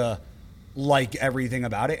have to like everything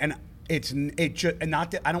about it. And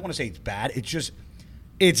not that, I don't want to say it's bad. It's just,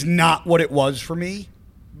 it's not what it was for me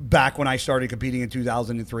back when I started competing in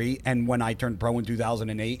 2003 and when I turned pro in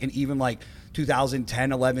 2008 and even like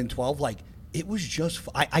 2010, 11, 12. Like, it was just,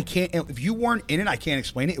 I can't, if you weren't in it, I can't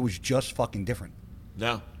explain it. It was just fucking different.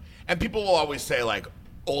 No. And people will always say, like,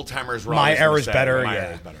 old timers were My always gonna era's say, better, my yeah.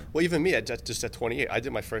 era's better. Well, even me, just at 28, I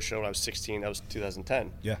did my first show when I was 16. That was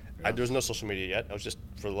 2010. Yeah. There was no social media yet. I was just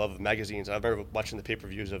for the love of magazines. I remember watching the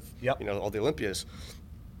pay-per-views of all the Olympias,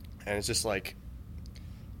 and it's just like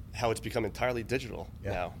how it's become entirely digital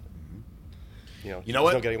now. You know there's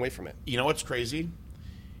what? no getting away from it. You know what's crazy?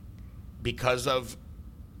 Because of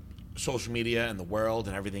social media and the world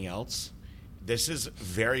and everything else, this is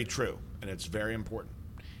very true, and it's very important.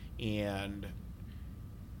 And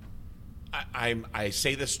I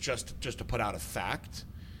say this just to put out a fact.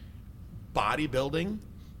 Bodybuilding,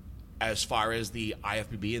 as far as the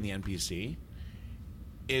IFBB and the NPC,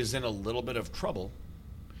 is in a little bit of trouble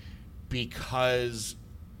because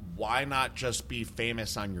why not just be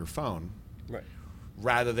famous on your phone? Right.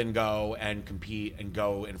 Rather than go and compete and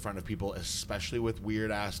go in front of people, especially with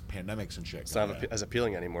weird-ass pandemics and shit. It's not as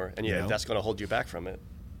appealing anymore. And You know? if that's going to hold you back from it,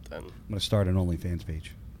 then I'm going to start an OnlyFans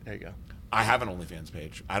page. there you go. I have an OnlyFans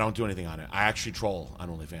page. I don't do anything on it. I actually troll on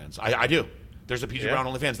OnlyFans. I do. There's a PJ Brown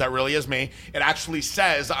OnlyFans. That really is me. It actually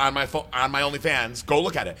says on my on my OnlyFans, go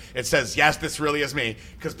look at it. It says, yes, this really is me.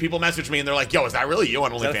 Because people message me and they're like, yo, is that really you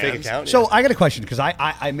on OnlyFans? Is that a fake account? So I got a question because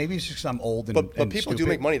I maybe it's just 'cause I'm old and But and people do stupid.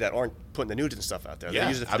 make money that aren't putting the nudes and stuff out there. Yeah, They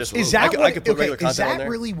use it for just absolutely. Is that I could put regular is content on that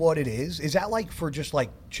there. really what it is? Is that like for just like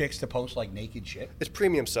chicks to post like naked shit? It's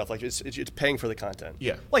premium stuff. Like it's paying for the content.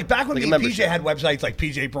 Yeah. Like back when Like a me and PJ membership. had websites like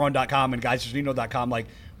pjbraun.com and guyscasino.com, like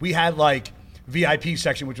we had like VIP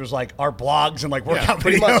section which was like our blogs and like workout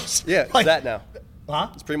Pretty videos. much. Yeah, Like, it's that now. Huh?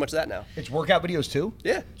 It's pretty much that now. It's workout videos too.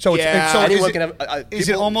 Yeah. So it's, Yeah. so Anyone is it, can have- is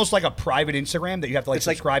it people- almost like a private Instagram that you have to like It's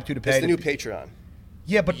like subscribe to pay? It's the new Patreon.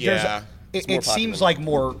 Yeah, but Yeah. there's more it seems popular. like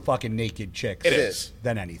more fucking naked chicks. It is.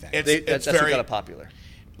 than anything. That's what got it popular.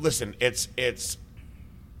 Listen,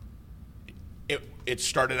 it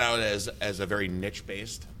started out as a very niche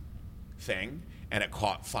based thing, and it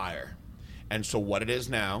caught fire. And so what it is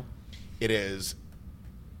now, it is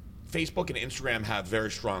Facebook and Instagram have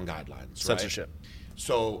very strong guidelines. Right? Censorship.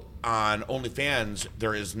 So on OnlyFans,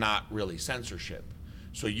 there is not really censorship.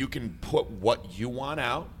 So you can put what you want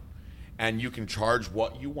out, and you can charge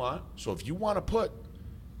what you want. So if you want to put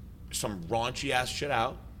some raunchy ass shit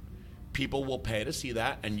out, people will pay to see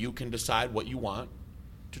that, and you can decide what you want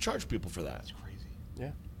to charge people for that. That's crazy.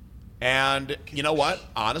 Yeah. And you know what?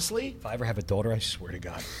 Honestly, if I ever have a daughter, I swear to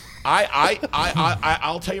God.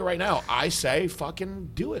 I'll tell you right now. I say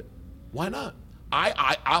fucking do it. Why not?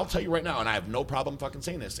 I'll tell you right now, and I have no problem fucking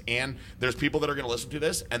saying this. And there's people that are going to listen to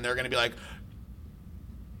this, and they're going to be like,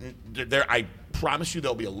 I promise you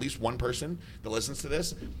there'll be at least one person that listens to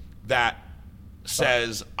this that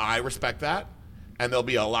says, I respect that. And there'll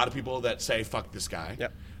be a lot of people that say, fuck this guy.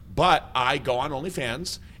 Yep. But I go on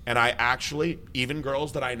OnlyFans, and I actually, even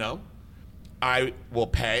girls that I know, I will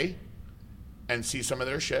pay and see some of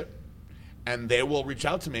their shit, and they will reach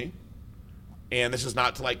out to me. And this is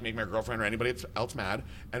not to like make my girlfriend or anybody else mad,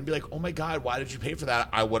 and be like, oh my God, why did you pay for that?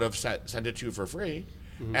 I would have sent it to you for free.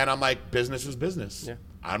 And I'm like, business is business. Yeah.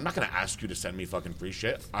 I'm not going to ask you to send me fucking free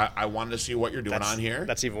shit. I wanted to see what you're doing on here.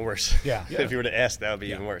 That's even worse. Yeah. If you were to ask, that would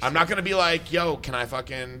be even worse. I'm not going to be like, yo, can I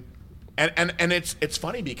fucking... And it's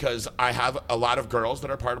funny because I have a lot of girls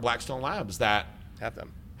that are part of Blackstone Labs that have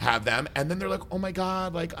them. And then they're like, oh my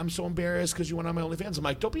God, like, I'm so embarrassed because you went on my OnlyFans. I'm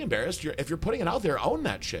like, don't be embarrassed. If you're putting it out there, own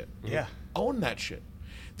that shit. Yeah. Own that shit.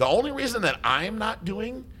 The only reason that I'm not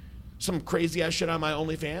doing some crazy ass shit on my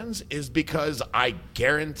OnlyFans is because I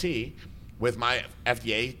guarantee with my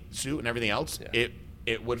FDA suit and everything else,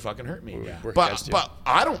 it would fucking hurt me. But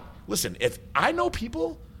I don't listen. If I know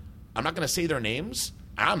people, I'm not going to say their names.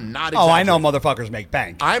 I'm not. Oh, I know motherfuckers make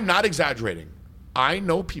bank. I'm not exaggerating. I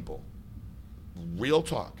know people, real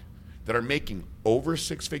talk, that are making over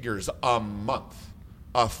 6 figures a month,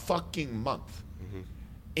 a fucking month,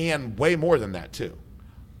 and way more than that too,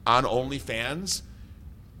 on OnlyFans.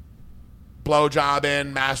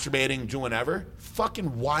 Blowjobbing, masturbating, doing whatever.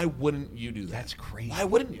 Fucking why wouldn't you do that? That's crazy. Why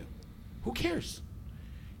wouldn't you? Who cares?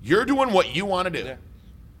 You're doing what you want to do. Yeah.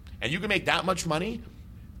 And you can make that much money.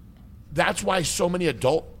 That's why so many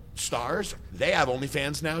adult stars, they have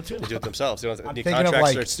OnlyFans now too. They do it themselves. They don't need thinking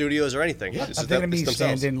contracts of, or studios or anything. Yeah. I'm thinking of me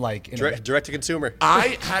standing like in direct to consumer.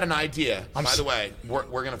 I had an idea. By the way, we're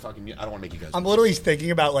gonna fucking. I don't want to make you guys. I'm literally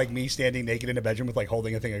thinking about like me standing naked in a bedroom with like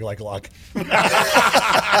holding a thing of like luck. What?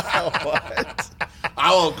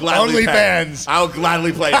 I will gladly OnlyFans. I will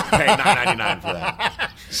gladly pay $9.99 for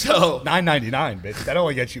that. So $9.99, bitch. That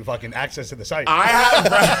only gets you fucking access to the site. I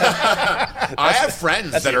have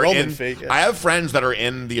friends that are in. Fee, yeah. I have friends that are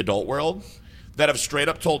in the adult world that have straight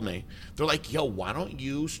up told me, they're like, yo, why don't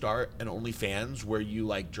you start an OnlyFans where you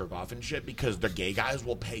like jerk off and shit, because the gay guys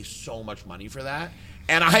will pay so much money for that.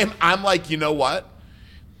 And I'm like, you know what?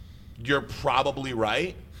 You're probably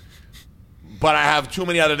right, but I have too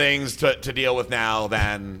many other things to deal with now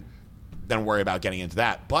than worry about getting into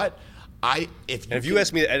that. But if you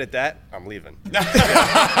ask me to edit that, I'm leaving. I'm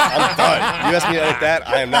done. You ask me to edit that,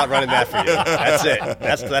 I am not running that for you. That's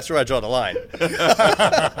it. That's where I draw the line.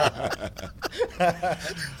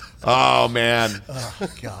 Oh man. Oh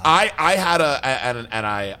God. I had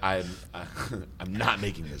I'm not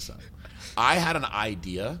making this up. I had an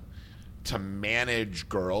idea to manage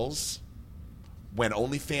girls when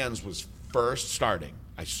OnlyFans was first starting.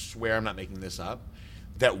 I swear I'm not making this up.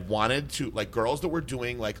 That wanted to, like, girls that were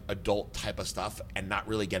doing like adult type of stuff and not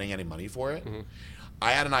really getting any money for it.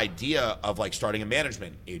 I had an idea of like starting a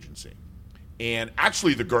management agency. And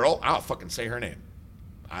actually the girl, I'll fucking say her name.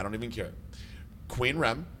 I don't even care. Queen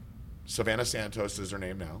Rem, Savannah Santos is her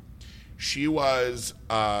name now. She was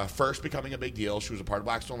first becoming a big deal. She was a part of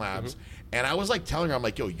Blackstone Labs. And I was like telling her, I'm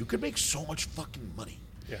like, yo, you could make so much fucking money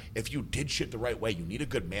if you did shit the right way. You need a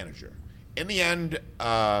good manager. In the end,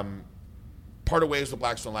 part of ways with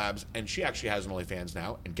Blackstone Labs, and she actually has an OnlyFans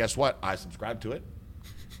now. And guess what? I subscribe to it.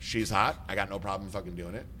 She's hot. I got no problem fucking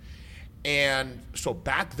doing it. And so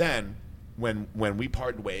back then, when we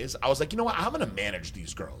parted ways, I was like, you know what? I'm going to manage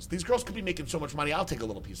these girls. These girls could be making so much money. I'll take a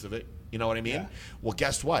little piece of it. You know what I mean? Yeah. Well,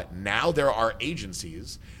 guess what? Now there are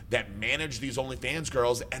agencies that manage these OnlyFans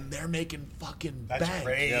girls, and they're making fucking bank. That's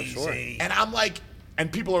crazy. Yeah, sure. And I'm like,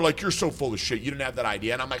 and people are like, you're so full of shit. You didn't have that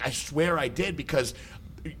idea. And I'm like, I swear I did, because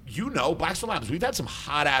you know, Blackstone Labs, we've had some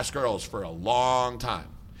hot-ass girls for a long time.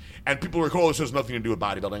 And people are like, oh, this has nothing to do with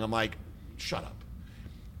bodybuilding. I'm like, shut up.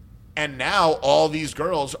 And now all these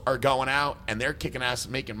girls are going out and they're kicking ass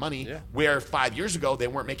and making money, where 5 years ago they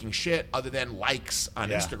weren't making shit other than likes on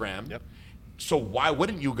Instagram. Yep. So why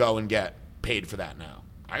wouldn't you go and get paid for that now?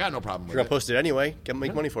 I got no problem with it. You're going to post it anyway.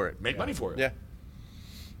 Make money for it. Make money for it. Yeah.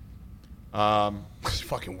 This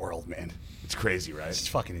fucking world, man. It's crazy, right? It's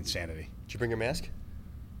fucking insanity. Did you bring your mask?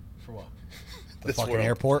 For what? The fucking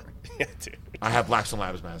airport? Yeah, dude. I have Blackstone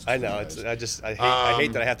Labs masks. I know. I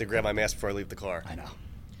hate that I have to grab my mask before I leave the car. I know.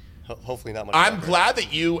 Hopefully not much. I'm glad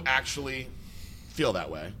that you actually feel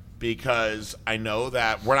that way, because I know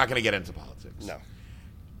that we're not going to get into politics. No.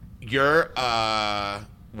 You're,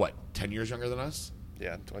 what, 10 years younger than us?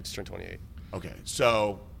 Yeah, I just turned 28. Okay,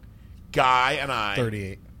 so Guy and I...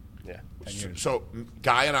 38. Yeah. So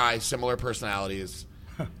Guy and I, similar personalities.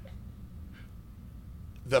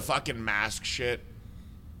 The fucking mask shit,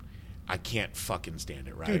 I can't fucking stand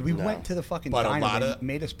it, right? Dude, we went to the fucking But diner and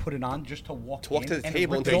made us put it on just to walk to the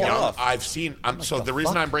table and rip take it off. off. I've seen... so the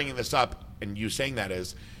reason fuck? I'm bringing this up and you saying that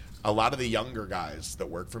is a lot of the younger guys that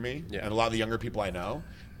work for me and a lot of the younger people I know,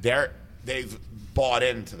 they've bought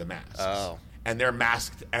into the masks. Oh. And they're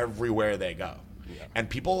masked everywhere they go. Yeah. And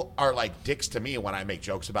people are like dicks to me when I make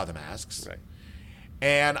jokes about the masks. Right.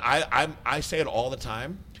 And I say it all the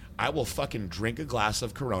time. I will fucking drink a glass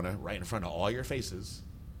of Corona right in front of all your faces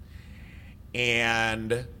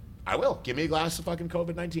and I will. Give me a glass of fucking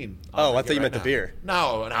COVID-19. Oh, I thought you meant the beer.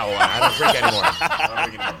 No, I don't drink anymore. I don't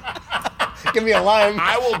drink anymore. Give me a lime.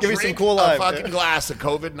 I will give me drink some cool a lime. fucking glass of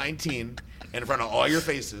COVID-19 in front of all your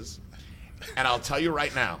faces, and I'll tell you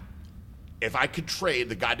right now, if I could trade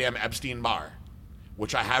the goddamn Epstein bar,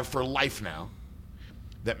 which I have for life now,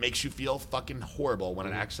 that makes you feel fucking horrible when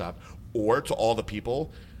it acts up, or to all the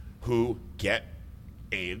people who get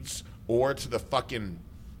AIDS, or to the fucking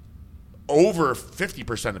over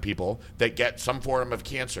 50% of people that get some form of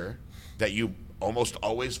cancer that you almost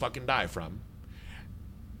always fucking die from,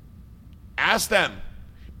 ask them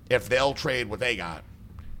if they'll trade what they got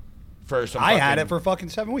for some I had it for fucking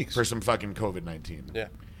 7 weeks. for some fucking COVID-19. Yeah.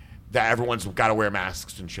 That everyone's got to wear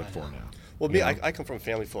masks and shit for now. Well, me, I come from a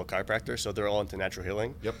family full of chiropractors, so they're all into natural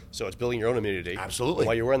healing. Yep. So it's building your own immunity. Absolutely. And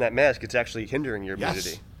while you're wearing that mask, it's actually hindering your Yes.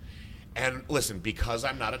 immunity. And listen, because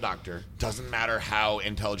I'm not a doctor, doesn't matter how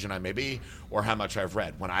intelligent I may be or how much I've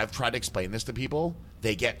read. When I've tried to explain this to people,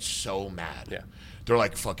 they get so mad. Yeah. They're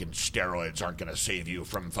like, fucking steroids aren't going to save you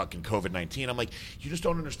from fucking COVID-19. I'm like, you just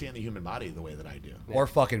don't understand the human body the way that I do. Or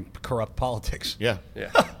fucking corrupt politics. Yeah.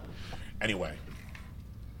 Yeah. Anyway,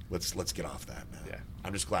 let's get off that, man. Yeah.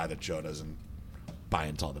 I'm just glad that Joe doesn't buy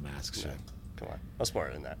into all the masks shit. Come on. I'm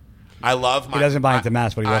smarter than that. I love my. He doesn't buy into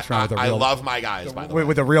masks, but he walks around with a I real. love my guys, by the way.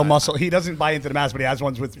 with a real muscle. He doesn't buy into the mask, but he has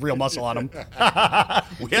ones with real muscle on them.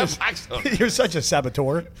 We have Blackstone. You're such a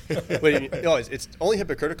saboteur. But it's only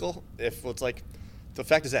hypocritical if it's like the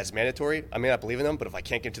fact is that it's mandatory. I may not believe in them, but if I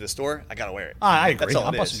can't get into the store, I gotta wear it. I agree. That's all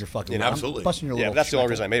I'm it busting is. your fucking. You know? I'm Absolutely. busting your Yeah, little but that's the only schmeckle.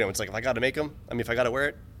 reason I made them. It's like if I gotta make them, I mean, if I gotta wear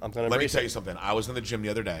it, I'm gonna Let me embrace tell it. you something. I was in the gym the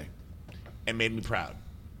other day. It made me proud.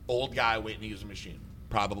 Old guy waiting to use a machine.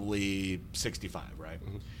 Probably 65, right?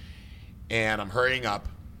 Mm-hmm. And I'm hurrying up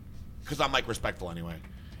because I'm like respectful anyway.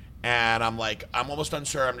 And I'm like, I'm almost done,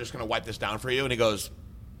 sir. I'm just going to wipe this down for you. And he goes,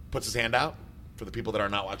 puts his hand out for the people that are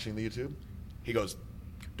not watching the YouTube. He goes,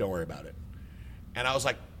 don't worry about it. And I was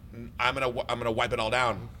like, I'm gonna wipe it all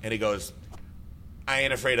down. And he goes, I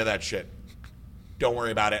ain't afraid of that shit. Don't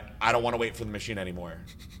worry about it. I don't want to wait for the machine anymore.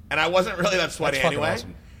 And I wasn't really that sweaty That's fucking anyway.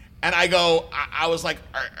 awesome. And I go, I was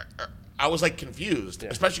like confused,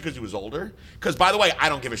 especially because he was older. Because by the way, I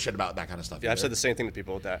don't give a shit about that kind of stuff. Yeah, I've either. said the same thing to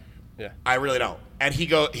people with that. Yeah. I really don't. And he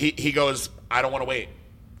goes, I don't want to wait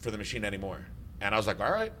for the machine anymore. And I was like,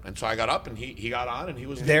 all right. And so I got up and he got on and he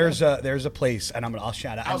was. There's a place, and I'll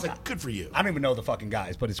shout out. I was like, good for you. I don't even know the fucking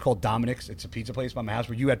guys, but it's called Dominic's. It's a pizza place by my house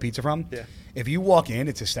where you had pizza from. Yeah. If you walk in,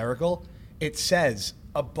 it's hysterical. It says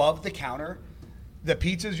above the counter, the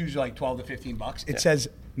pizza's usually like $12 to $15. It says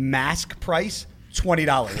mask price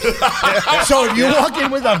 $20. So if you walk in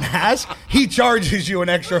with a mask, he charges you an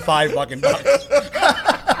extra $5 fucking bucks.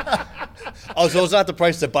 Oh, so it's not the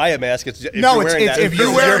price to buy a mask. It's if No, you're it's wearing that, if you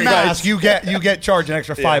it's wear your a mask, you get charged an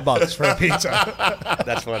extra $5 for the pizza. price.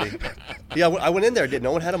 That's funny. Yeah, I went in there.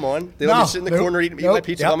 No one had them on. They let No, me sit in the nope, corner eat my nope,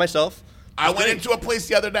 pizza yep. by myself. I went into a place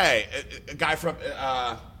the other day. A guy from,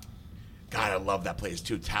 God, I love that place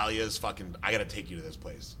too. Talia's fucking. I gotta take you to this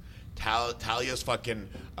place. Talia's fucking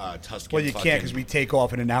Tuscan. Well, you fucking, can't because we take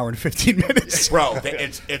off in an hour and 15 minutes. Bro,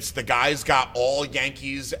 it's the guy's got all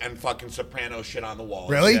Yankees and fucking Soprano shit on the wall.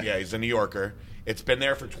 Really? Yeah, he's a New Yorker. It's been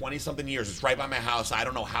there for 20-something years. It's right by my house. I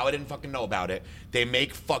don't know how I didn't fucking know about it. They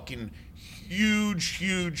make fucking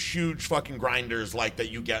huge fucking grinders like that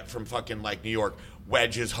you get from fucking like New York.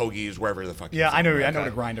 Wedges, hoagies, wherever the fuck. Yeah, I know what Okay.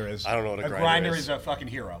 a grinder is. I don't know what a grinder grinder is. is a fucking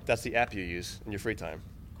hero. That's the app you use in your free time.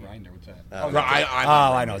 Grinder, what's that?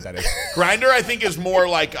 I I know what that is. Grinder, I think, is more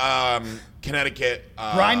like Connecticut.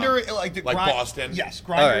 Grinder, like the like Boston. Boston. Yes,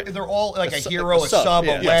 Grinder. All right. They're all like a su- hero, a a sub, sub,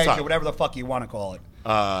 yeah. a Yeah, wedge, sub. or whatever the fuck you want to call it.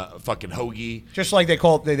 Fucking hoagie. Just like they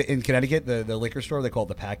call it in Connecticut, the liquor store, they call it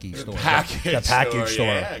the package store. package the package store.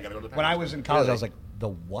 Yeah, gotta go to the When I package was in college, I Really? was like, the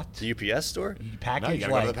what? The UPS store? Package? No, you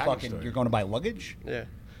gotta go to like the package fucking, store. you're going to buy luggage? Yeah.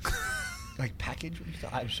 Like package?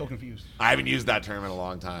 I'm so confused. I haven't used that term in a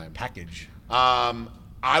long time. Package.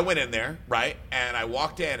 I went in there, right, and I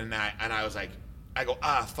walked in, and I was like, I go,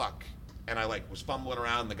 fuck, and I like was fumbling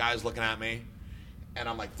around. The guy's looking at me, and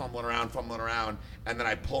I'm like fumbling around, and then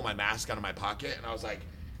I pull my mask out of my pocket, and I was like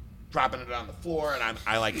dropping it on the floor, and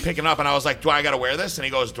I like picking it up, and I was like, do I gotta wear this? And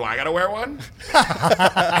he goes, do I gotta wear one?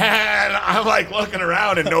 And I'm like looking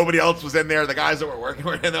around, and nobody else was in there. The guys that were working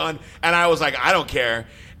were in on, and I was like, I don't care.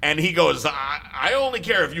 And he goes, I only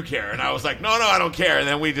care if you care. And I was like, no, I don't care. And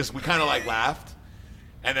then we kind of like laughed.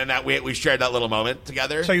 And then we shared that little moment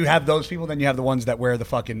together. So you have those people, then you have the ones that wear the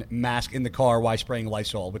fucking mask in the car while spraying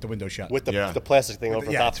Lysol with the window shut. With Yeah. the plastic thing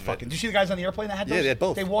over yeah, top it's of fucking. it. Did you see the guys on the airplane that had those? Yeah, they had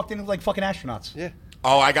both. They walked in like fucking astronauts. Yeah.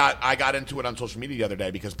 Oh, I got into it on social media the other day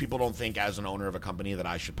because people don't think as an owner of a company that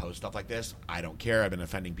I should post stuff like this. I don't care. I've been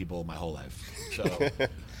offending people my whole life. So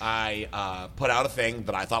I put out a thing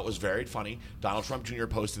that I thought was very funny. Donald Trump Jr.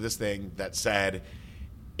 posted this thing that said,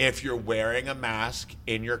 if you're wearing a mask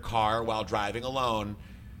in your car while driving alone,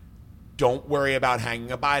 don't worry about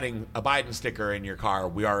hanging a Biden sticker in your car.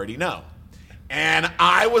 We already know. And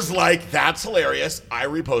I was like, that's hilarious. I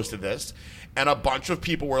reposted this. And a bunch of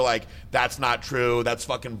people were like, that's not true. That's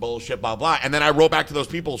fucking bullshit, blah, blah. And then I wrote back to those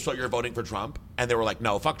people, so you're voting for Trump? And they were like,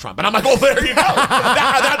 no, fuck Trump. And I'm like, oh, there you go.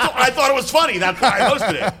 I thought it was funny. That's why I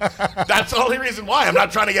posted it. That's the only reason why. I'm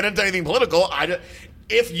not trying to get into anything political.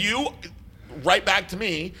 If you write back to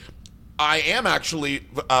me, I am actually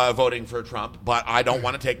voting for Trump, but I don't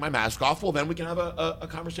want to take my mask off. Well, then we can have a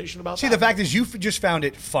conversation about that. See, the fact is you just found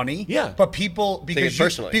it funny. Yeah. But people, because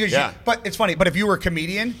personally. but it's funny. But if you were a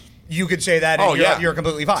comedian, you could say that and you're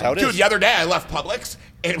completely fine. how it is. Dude, the other day I left Publix,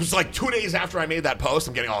 and it was like 2 days after I made that post.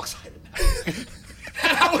 I'm getting all excited.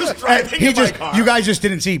 And I was driving in my car. You guys just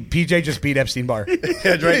didn't see PJ just beat Epstein Barr. Right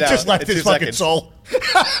it now. just left It's his 2 fucking seconds. soul. You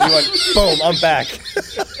went, boom, I'm back.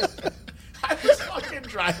 I was fucking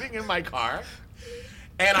driving in my car,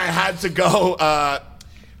 and I had to go.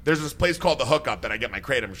 There's this place called The Hookup that I get my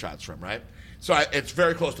Kratom shots from, right? So it's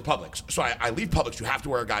very close to Publix. So I leave Publix. You have to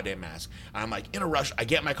wear a goddamn mask. I'm like in a rush. I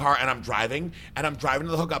get in my car, and I'm driving to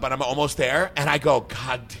The Hookup, and I'm almost there, and I go,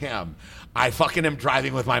 God damn, I fucking am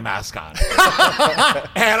driving with my mask on.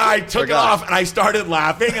 And I took it off, and I started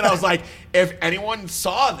laughing, and I was like, if anyone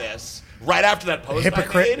saw this right after that post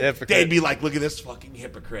Hypocrite. I made, Hypocrite. they'd be like, look at this fucking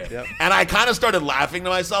hypocrite. Yep. And I kind of started laughing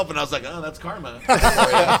to myself, and I was like, oh, that's karma.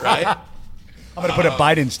 Right? I'm going to put a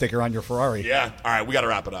Biden sticker on your Ferrari. Yeah. All right, we got to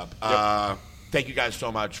wrap it up. Thank you guys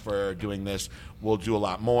so much for doing this. We'll do a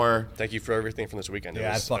lot more. Thank you for everything from this weekend. Yeah,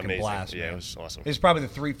 It it's was fucking amazing. blast. Yeah, man. it was awesome. It's probably the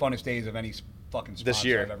 3 funnest days of any fucking sponsor This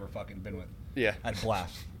year. I've ever fucking been with. Yeah. I had a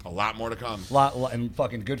blast. A lot more to come. Lot and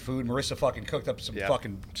fucking good food. Marissa fucking cooked up some Yeah,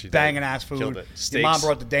 fucking she did. banging ass food. Killed it. Your mom Steaks.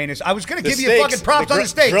 brought the Danish. I was gonna The give you steaks, fucking props the on the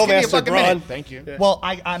steaks. grill Give me a master fucking Braun. minute. Thank you. Well,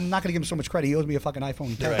 I'm not gonna give him so much credit. He owes me a fucking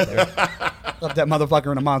iPhone 10. Left that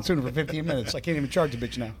motherfucker in a monsoon for 15 minutes. I can't even charge the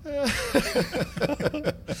bitch now.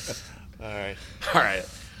 All right. All right.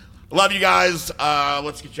 Love you guys.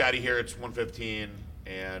 Let's get you out of here. It's 1:15.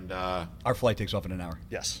 And Our flight takes off in an hour.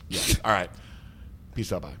 Yes. yeah. All right.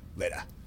 Peace out. Bye. Later.